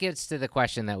 then that gets to the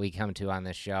question that we come to on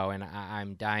this show, and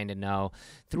I'm dying to know,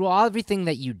 through everything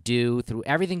that you do, through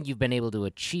everything you've been able to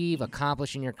achieve,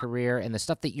 accomplish in your career, and the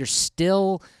stuff that you're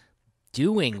still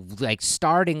doing, like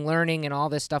starting, learning, and all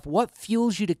this stuff, what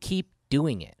fuels you to keep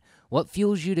doing it? What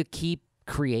fuels you to keep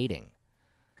creating?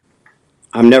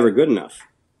 I'm never good enough.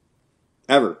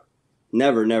 Ever.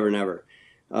 Never, never, never.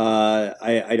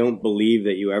 I don't believe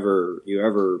that you ever.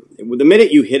 The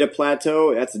minute you hit a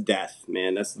plateau, that's death,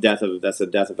 man. That's the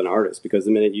death of an artist. Because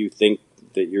the minute you think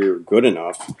that you're good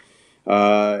enough,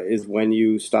 is when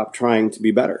you stop trying to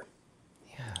be better.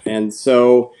 Yeah. And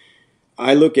so,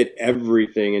 I look at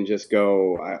everything and just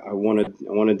go, I want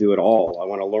to do it all. I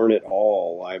want to learn it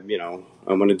all. I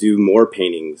want to do more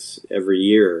paintings every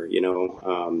year. I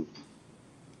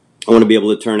want to be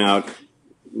able to turn out,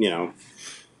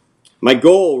 my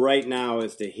goal right now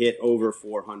is to hit over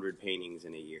 400 paintings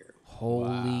in a year.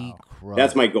 Holy crap.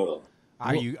 That's my goal.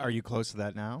 Are you close to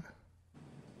that now?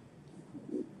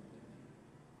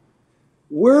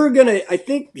 I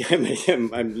think,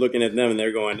 I'm looking at them and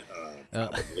they're going,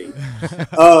 probably.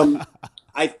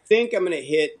 I think I'm going to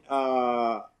hit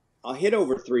I'll hit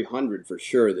over 300 for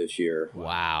sure this year.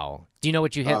 Wow. Do you know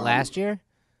what you hit last year?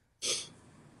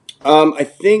 I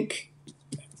think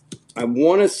I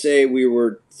want to say it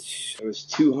was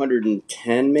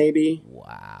 210 maybe.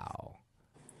 Wow.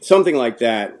 Something like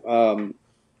that.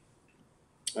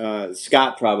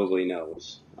 Scott probably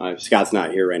knows. Scott's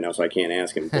not here right now, so I can't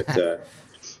ask him.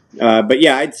 But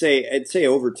yeah, I'd say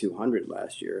over 200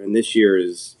 last year, and this year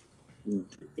it's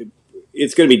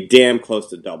going to be damn close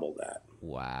to double that.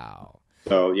 Wow.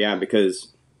 So yeah, because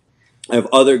I have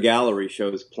other gallery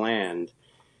shows planned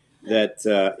that,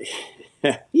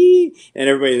 and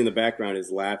everybody in the background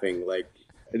is laughing, like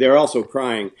they're also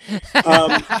crying.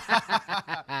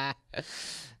 Yeah,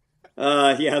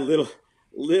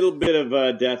 little bit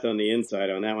of death on the inside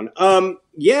on that one.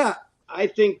 Yeah, I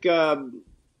think.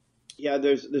 Yeah,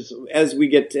 there's as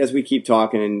we keep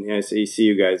talking and I see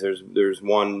you guys. There's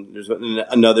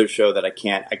another show that I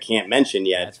can't mention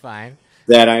yet. That's fine.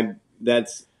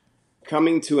 That's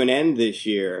coming to an end this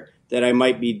year. That I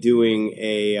might be doing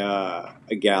a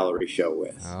gallery show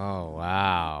with. Oh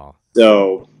wow!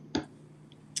 So,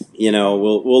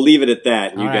 we'll leave it at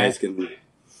that. You guys can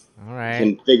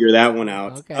figure that one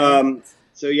out. Okay.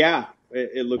 So yeah,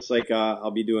 it looks like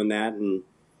I'll be doing that and.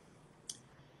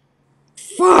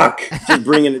 Fuck!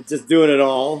 Just doing it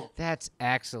all. That's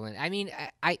excellent. I mean,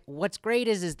 what's great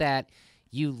is that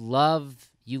you love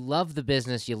the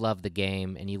business, you love the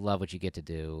game, and you love what you get to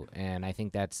do. And I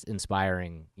think that's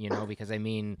inspiring, because I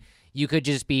mean, you could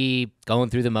just be going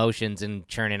through the motions and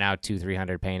churning out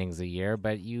 200-300 paintings a year,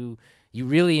 but you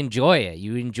really enjoy it.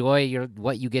 You enjoy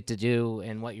what you get to do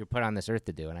and what you're put on this earth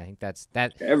to do. And I think that's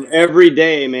every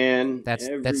day, man. That's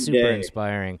super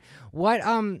inspiring.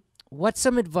 What's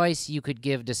some advice you could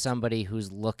give to somebody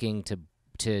who's looking to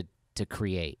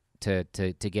create, to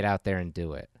get out there and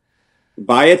do it?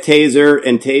 Buy a taser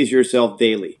and tase yourself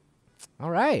daily. All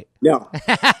right. No.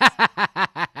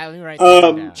 Let me write that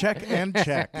down. Check and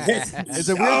check. Is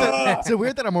it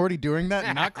weird that I'm already doing that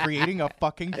and not creating a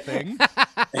fucking thing?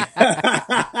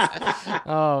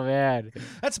 Oh man,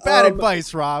 that's bad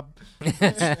advice, Rob.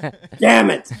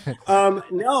 Damn it.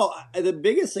 No, the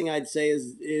biggest thing I'd say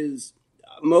is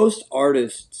most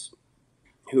artists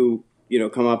who,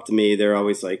 come up to me, they're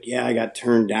always like, yeah, I got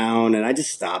turned down and I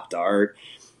just stopped art.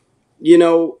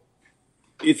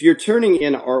 If you're turning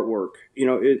in artwork,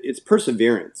 it's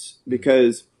perseverance,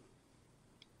 because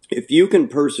if you can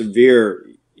persevere,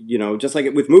 just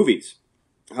like with movies,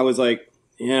 I was like,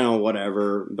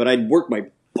 whatever, but I'd work my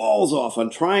balls off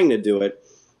on trying to do it.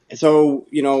 So,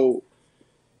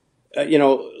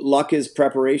 luck is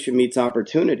preparation meets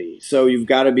opportunity. So you've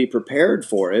got to be prepared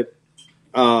for it.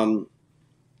 And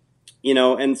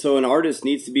so an artist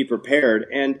needs to be prepared.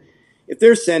 And if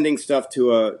they're sending stuff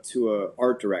to a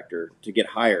art director to get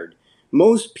hired,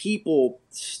 most people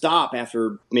stop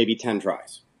after maybe 10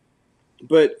 tries.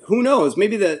 But who knows?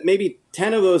 Maybe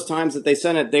 10 of those times that they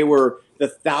sent it, they were the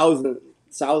thousandth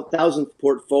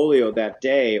portfolio that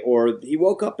day, or he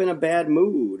woke up in a bad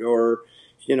mood, or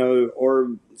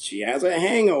she has a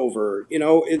hangover.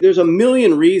 There's a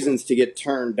million reasons to get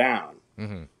turned down.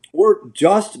 Mm-hmm. Or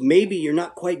just maybe you're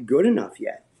not quite good enough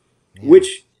yet. Yeah.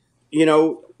 Which,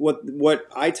 what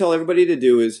I tell everybody to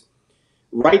do is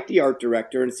write the art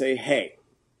director and say, hey,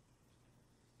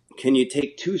 can you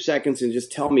take 2 seconds and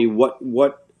just tell me what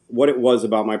it was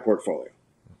about my portfolio?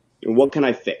 And what can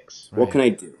I fix? Right. What can I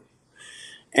do?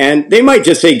 And they might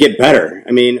just say, get better.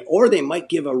 Or they might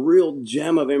give a real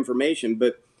gem of information,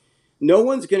 but no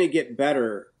one's going to get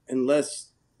better unless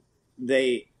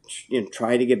they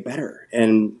try to get better.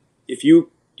 And if you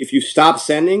stop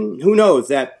sending, who knows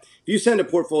that if you send a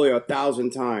portfolio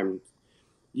 1,000 times,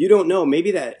 you don't know,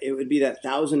 maybe that it would be that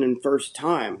 1,001st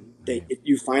time that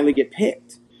you finally get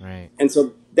picked. Right. And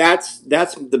so that's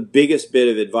the biggest bit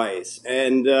of advice.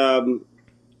 And don't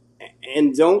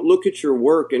look at your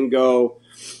work and go,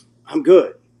 I'm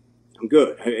good. I'm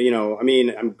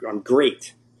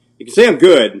great. You can say I'm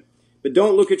good, but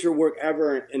don't look at your work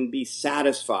ever and be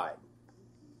satisfied,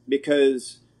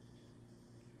 because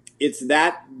it's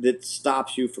that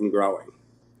stops you from growing.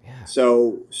 Yeah.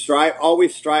 So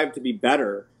always strive to be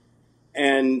better,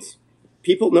 and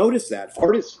people notice that.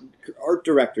 Art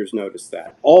directors notice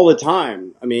that all the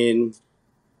time.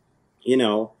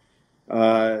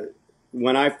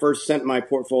 When I first sent my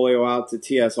portfolio out to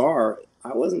TSR,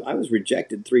 I was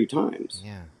rejected 3 times.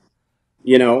 Yeah.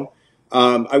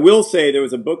 I will say there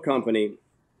was a book company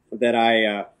that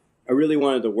I really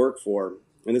wanted to work for.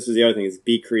 And this is the other thing, is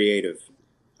be creative.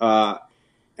 And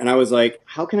I was like,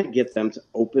 how can I get them to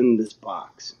open this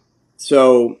box?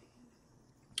 So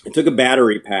I took a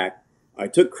battery pack. I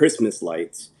took Christmas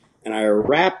lights. and I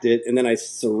wrapped it, and then I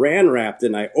saran wrapped it,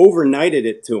 and I overnighted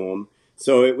it to them.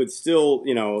 So it would still,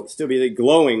 still be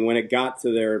glowing when it got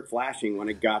to their flashing when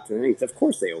it got to the things. Of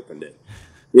course they opened it.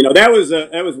 That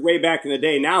was way back in the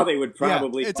day. Now they would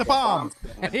probably it's a bomb.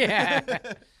 Yeah.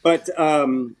 But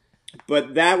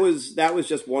that was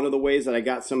just one of the ways that I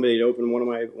got somebody to open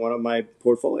one of my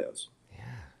portfolios.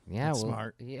 Yeah,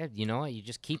 Smart. Yeah, you know what? You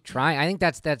just keep trying. I think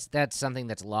that's something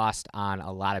that's lost on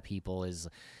a lot of people is,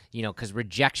 because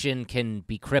rejection can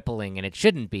be crippling, and it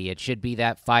shouldn't be. It should be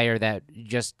that fire that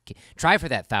just try for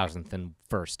that 1,000th and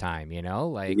first time.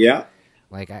 Yeah.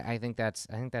 Like I think that's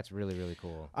really, really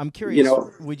cool. I'm curious.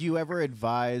 Would you ever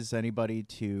advise anybody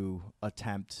to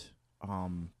attempt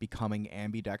becoming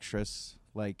ambidextrous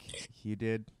like you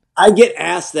did? I get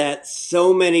asked that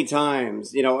so many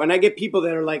times, and I get people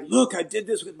that are like, look, I did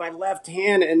this with my left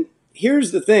hand. And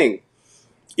here's the thing.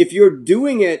 If you're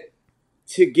doing it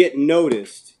to get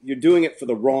noticed, you're doing it for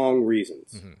the wrong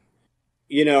reasons. Mm-hmm.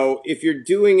 If you're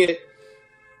doing it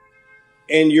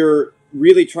and you're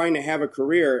really trying to have a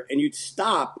career and you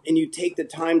stop and you take the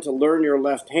time to learn your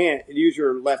left hand, use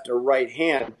your left or right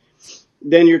hand,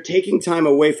 then you're taking time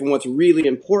away from what's really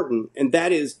important. And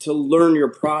that is to learn your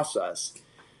process.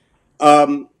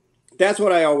 That's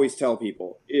what I always tell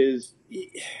people is,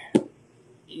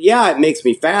 yeah, it makes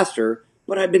me faster,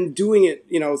 but I've been doing it,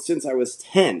 since I was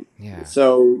 10. Yeah.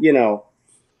 So,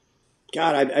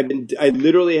 God, I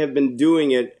literally have been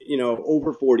doing it,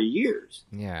 over 40 years.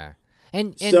 Yeah.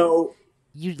 And so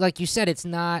like you said,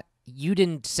 you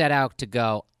didn't set out to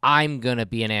go, I'm going to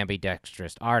be an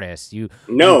ambidextrous artist.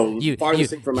 Farthest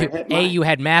thing from my head. A, you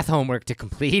had math homework to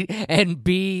complete, and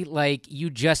B, like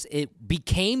it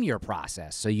became your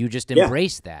process. So you just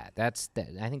embraced that.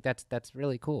 I think that's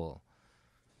really cool.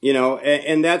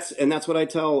 And that's what I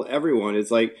tell everyone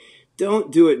is like,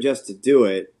 don't do it just to do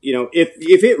it.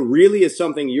 If it really is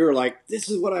something you're like, this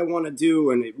is what I want to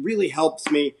do, and it really helps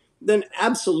me, then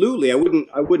absolutely, I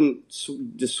wouldn't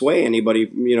dissuade anybody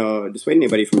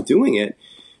from doing it.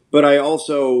 But I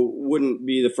also wouldn't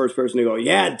be the first person to go,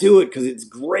 yeah, do it because it's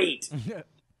great.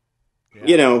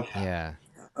 Yeah.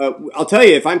 I'll tell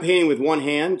you, if I'm painting with one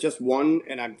hand, just one,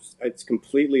 and it's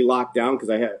completely locked down because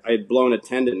I had blown a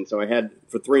tendon, so I had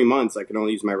for 3 months I could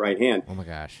only use my right hand. Oh my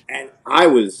gosh! And I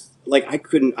was like, I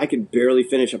could barely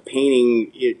finish a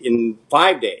painting in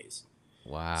 5 days.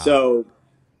 Wow. So,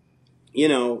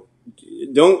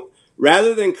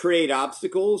 rather than create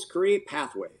obstacles, create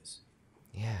pathways.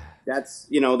 Yeah. That's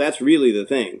really the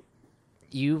thing.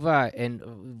 You've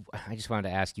and I just wanted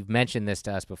to ask. You've mentioned this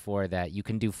to us before that you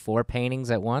can do 4 paintings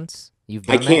at once. You've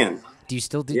done I can. That? Do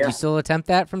you still attempt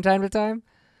that from time to time?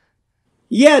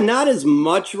 Yeah, not as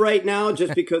much right now,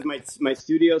 just because my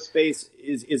studio space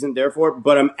isn't there for it.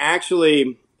 But I'm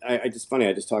actually, I just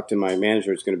talked to my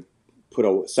manager. He's going to put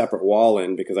a separate wall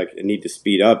in because I need to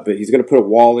speed up. But he's going to put a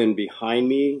wall in behind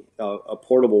me, a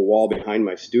portable wall behind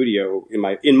my studio in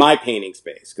my painting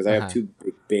space because I have 2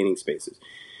 big painting spaces,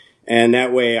 and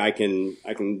that way I can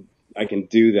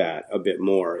do that a bit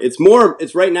more.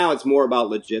 It's right now it's more about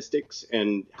logistics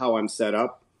and how I'm set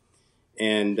up.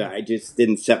 And I just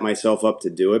didn't set myself up to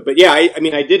do it. But yeah, I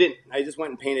did it. I just went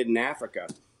and painted in Africa,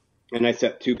 and I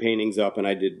set 2 paintings up, and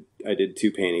I did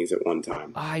 2 paintings at one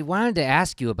time. I wanted to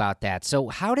ask you about that. So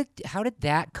how did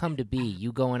that come to be?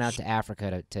 You going out to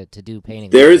Africa to do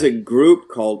painting? There is a group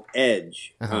called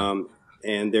Edge,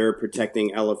 and they're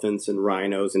protecting elephants and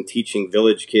rhinos and teaching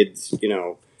village kids.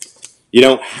 You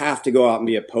don't have to go out and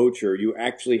be a poacher. You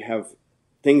actually have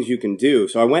things you can do.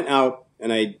 So I went out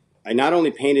and I not only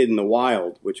painted in the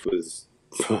wild, which was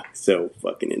so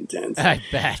fucking intense. I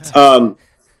bet.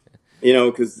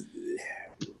 Because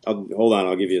hold on,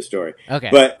 I'll give you a story. Okay.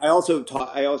 But I also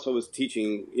was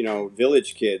teaching,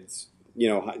 village kids,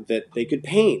 that they could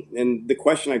paint. And the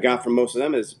question I got from most of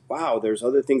them is, "Wow, there's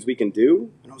other things we can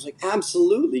do." And I was like,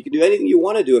 "Absolutely, you can do anything you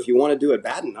want to do if you want to do it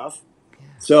bad enough." Yeah.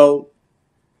 So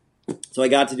I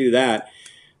got to do that,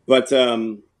 but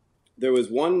there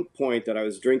was one point that I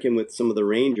was drinking with some of the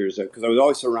rangers because I was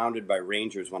always surrounded by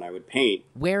rangers when I would paint.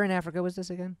 Where in Africa was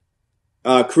this again?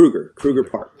 Kruger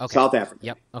Park, okay. South Africa.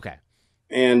 Yep. Okay.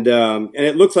 And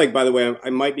it looks like, by the way,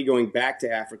 I might be going back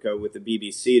to Africa with the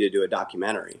BBC to do a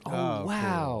documentary. Oh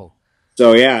wow! Cool.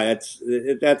 So yeah, it's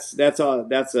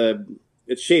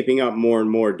shaping up more and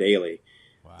more daily.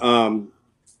 Wow.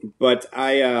 But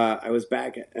I was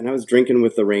back and I was drinking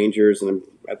with the rangers, and I'm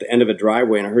at the end of a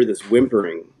driveway, and I heard this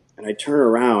whimpering. And I turn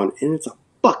around, and it's a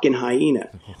fucking hyena.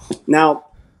 Now,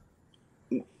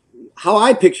 how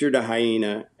I pictured a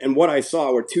hyena and what I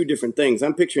saw were 2 different things.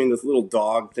 I'm picturing this little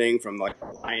dog thing from like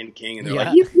Lion King, and they're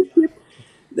like, yip, yip, yip.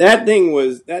 That thing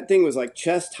was like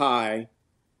chest high,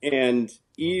 and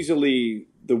easily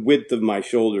the width of my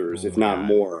shoulders, if not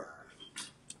more.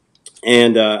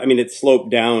 And I mean, it sloped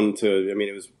down to. I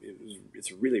mean,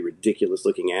 it's a really ridiculous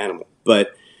looking animal,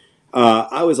 but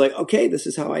I was like, okay, this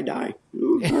is how I die.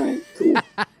 All right, cool.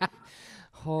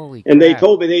 Holy and crap. they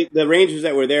told me, the rangers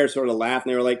that were there sort of laughed,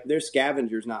 and they were like, they're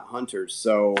scavengers, not hunters,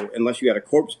 so unless you got a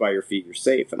corpse by your feet, you're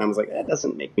safe. And I was like, that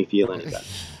doesn't make me feel any better.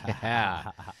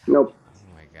 Yeah. Nope.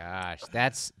 Oh my gosh,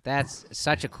 that's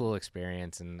such a cool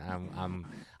experience, and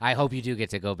I hope you do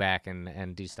get to go back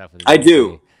and do stuff with. I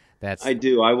do. I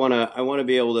do. I wanna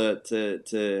be able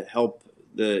to help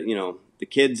the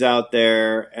kids out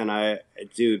there, and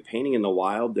dude, painting in the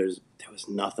wild, there was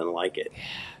nothing like it. Yeah.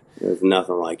 There's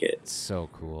nothing like it. It's so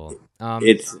cool.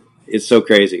 It's so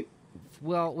crazy.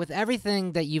 Well, with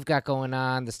everything that you've got going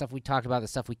on, the stuff we talked about, the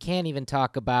stuff we can't even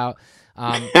talk about,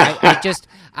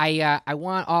 I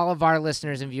want all of our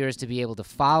listeners and viewers to be able to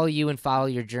follow you and follow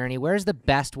your journey. Where's the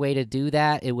best way to do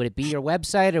that? Would it be your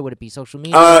website or would it be social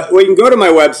media? Well, you can go to my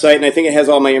website, and I think it has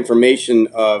all my information.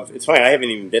 It's funny, I haven't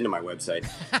even been to my website.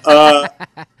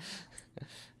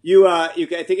 I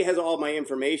think it has all my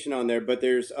information on there, but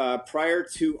there's prior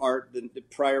to art, the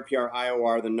prior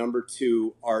PRIOR, the number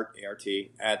 2 art ART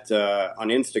on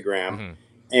Instagram. Mm-hmm.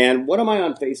 And what am I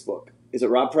on Facebook? Is it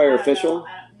Rob Pryor Official?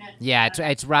 Yeah,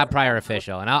 it's Rob Pryor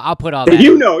Official, and I'll put all that.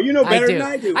 You know better than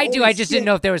I do. I just didn't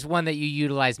know if there was one that you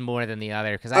utilized more than the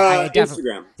other because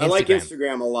Instagram. I like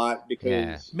Instagram a lot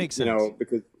because makes sense.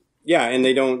 And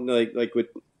they don't like with.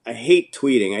 I hate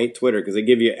tweeting. I hate Twitter because they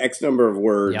give you X number of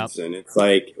words, and it's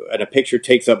like, and a picture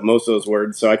takes up most of those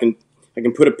words. So I can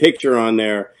put a picture on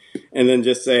there, and then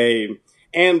just say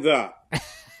and the.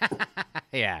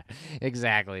 Yeah,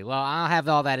 exactly. Well, I'll have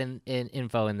all that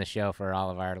info in the show for all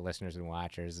of our listeners and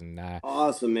watchers. And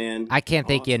awesome, man! I can't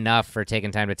thank you enough for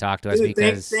taking time to talk to us. Dude,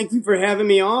 because thank you for having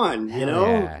me on.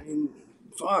 Yeah. And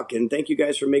thank you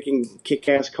guys for making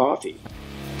kick-ass coffee.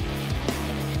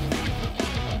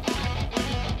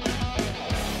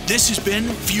 This has been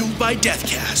Fueled by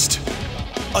Deathcast,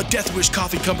 a Death Wish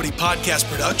Coffee Company podcast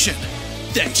production.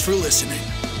 Thanks for listening.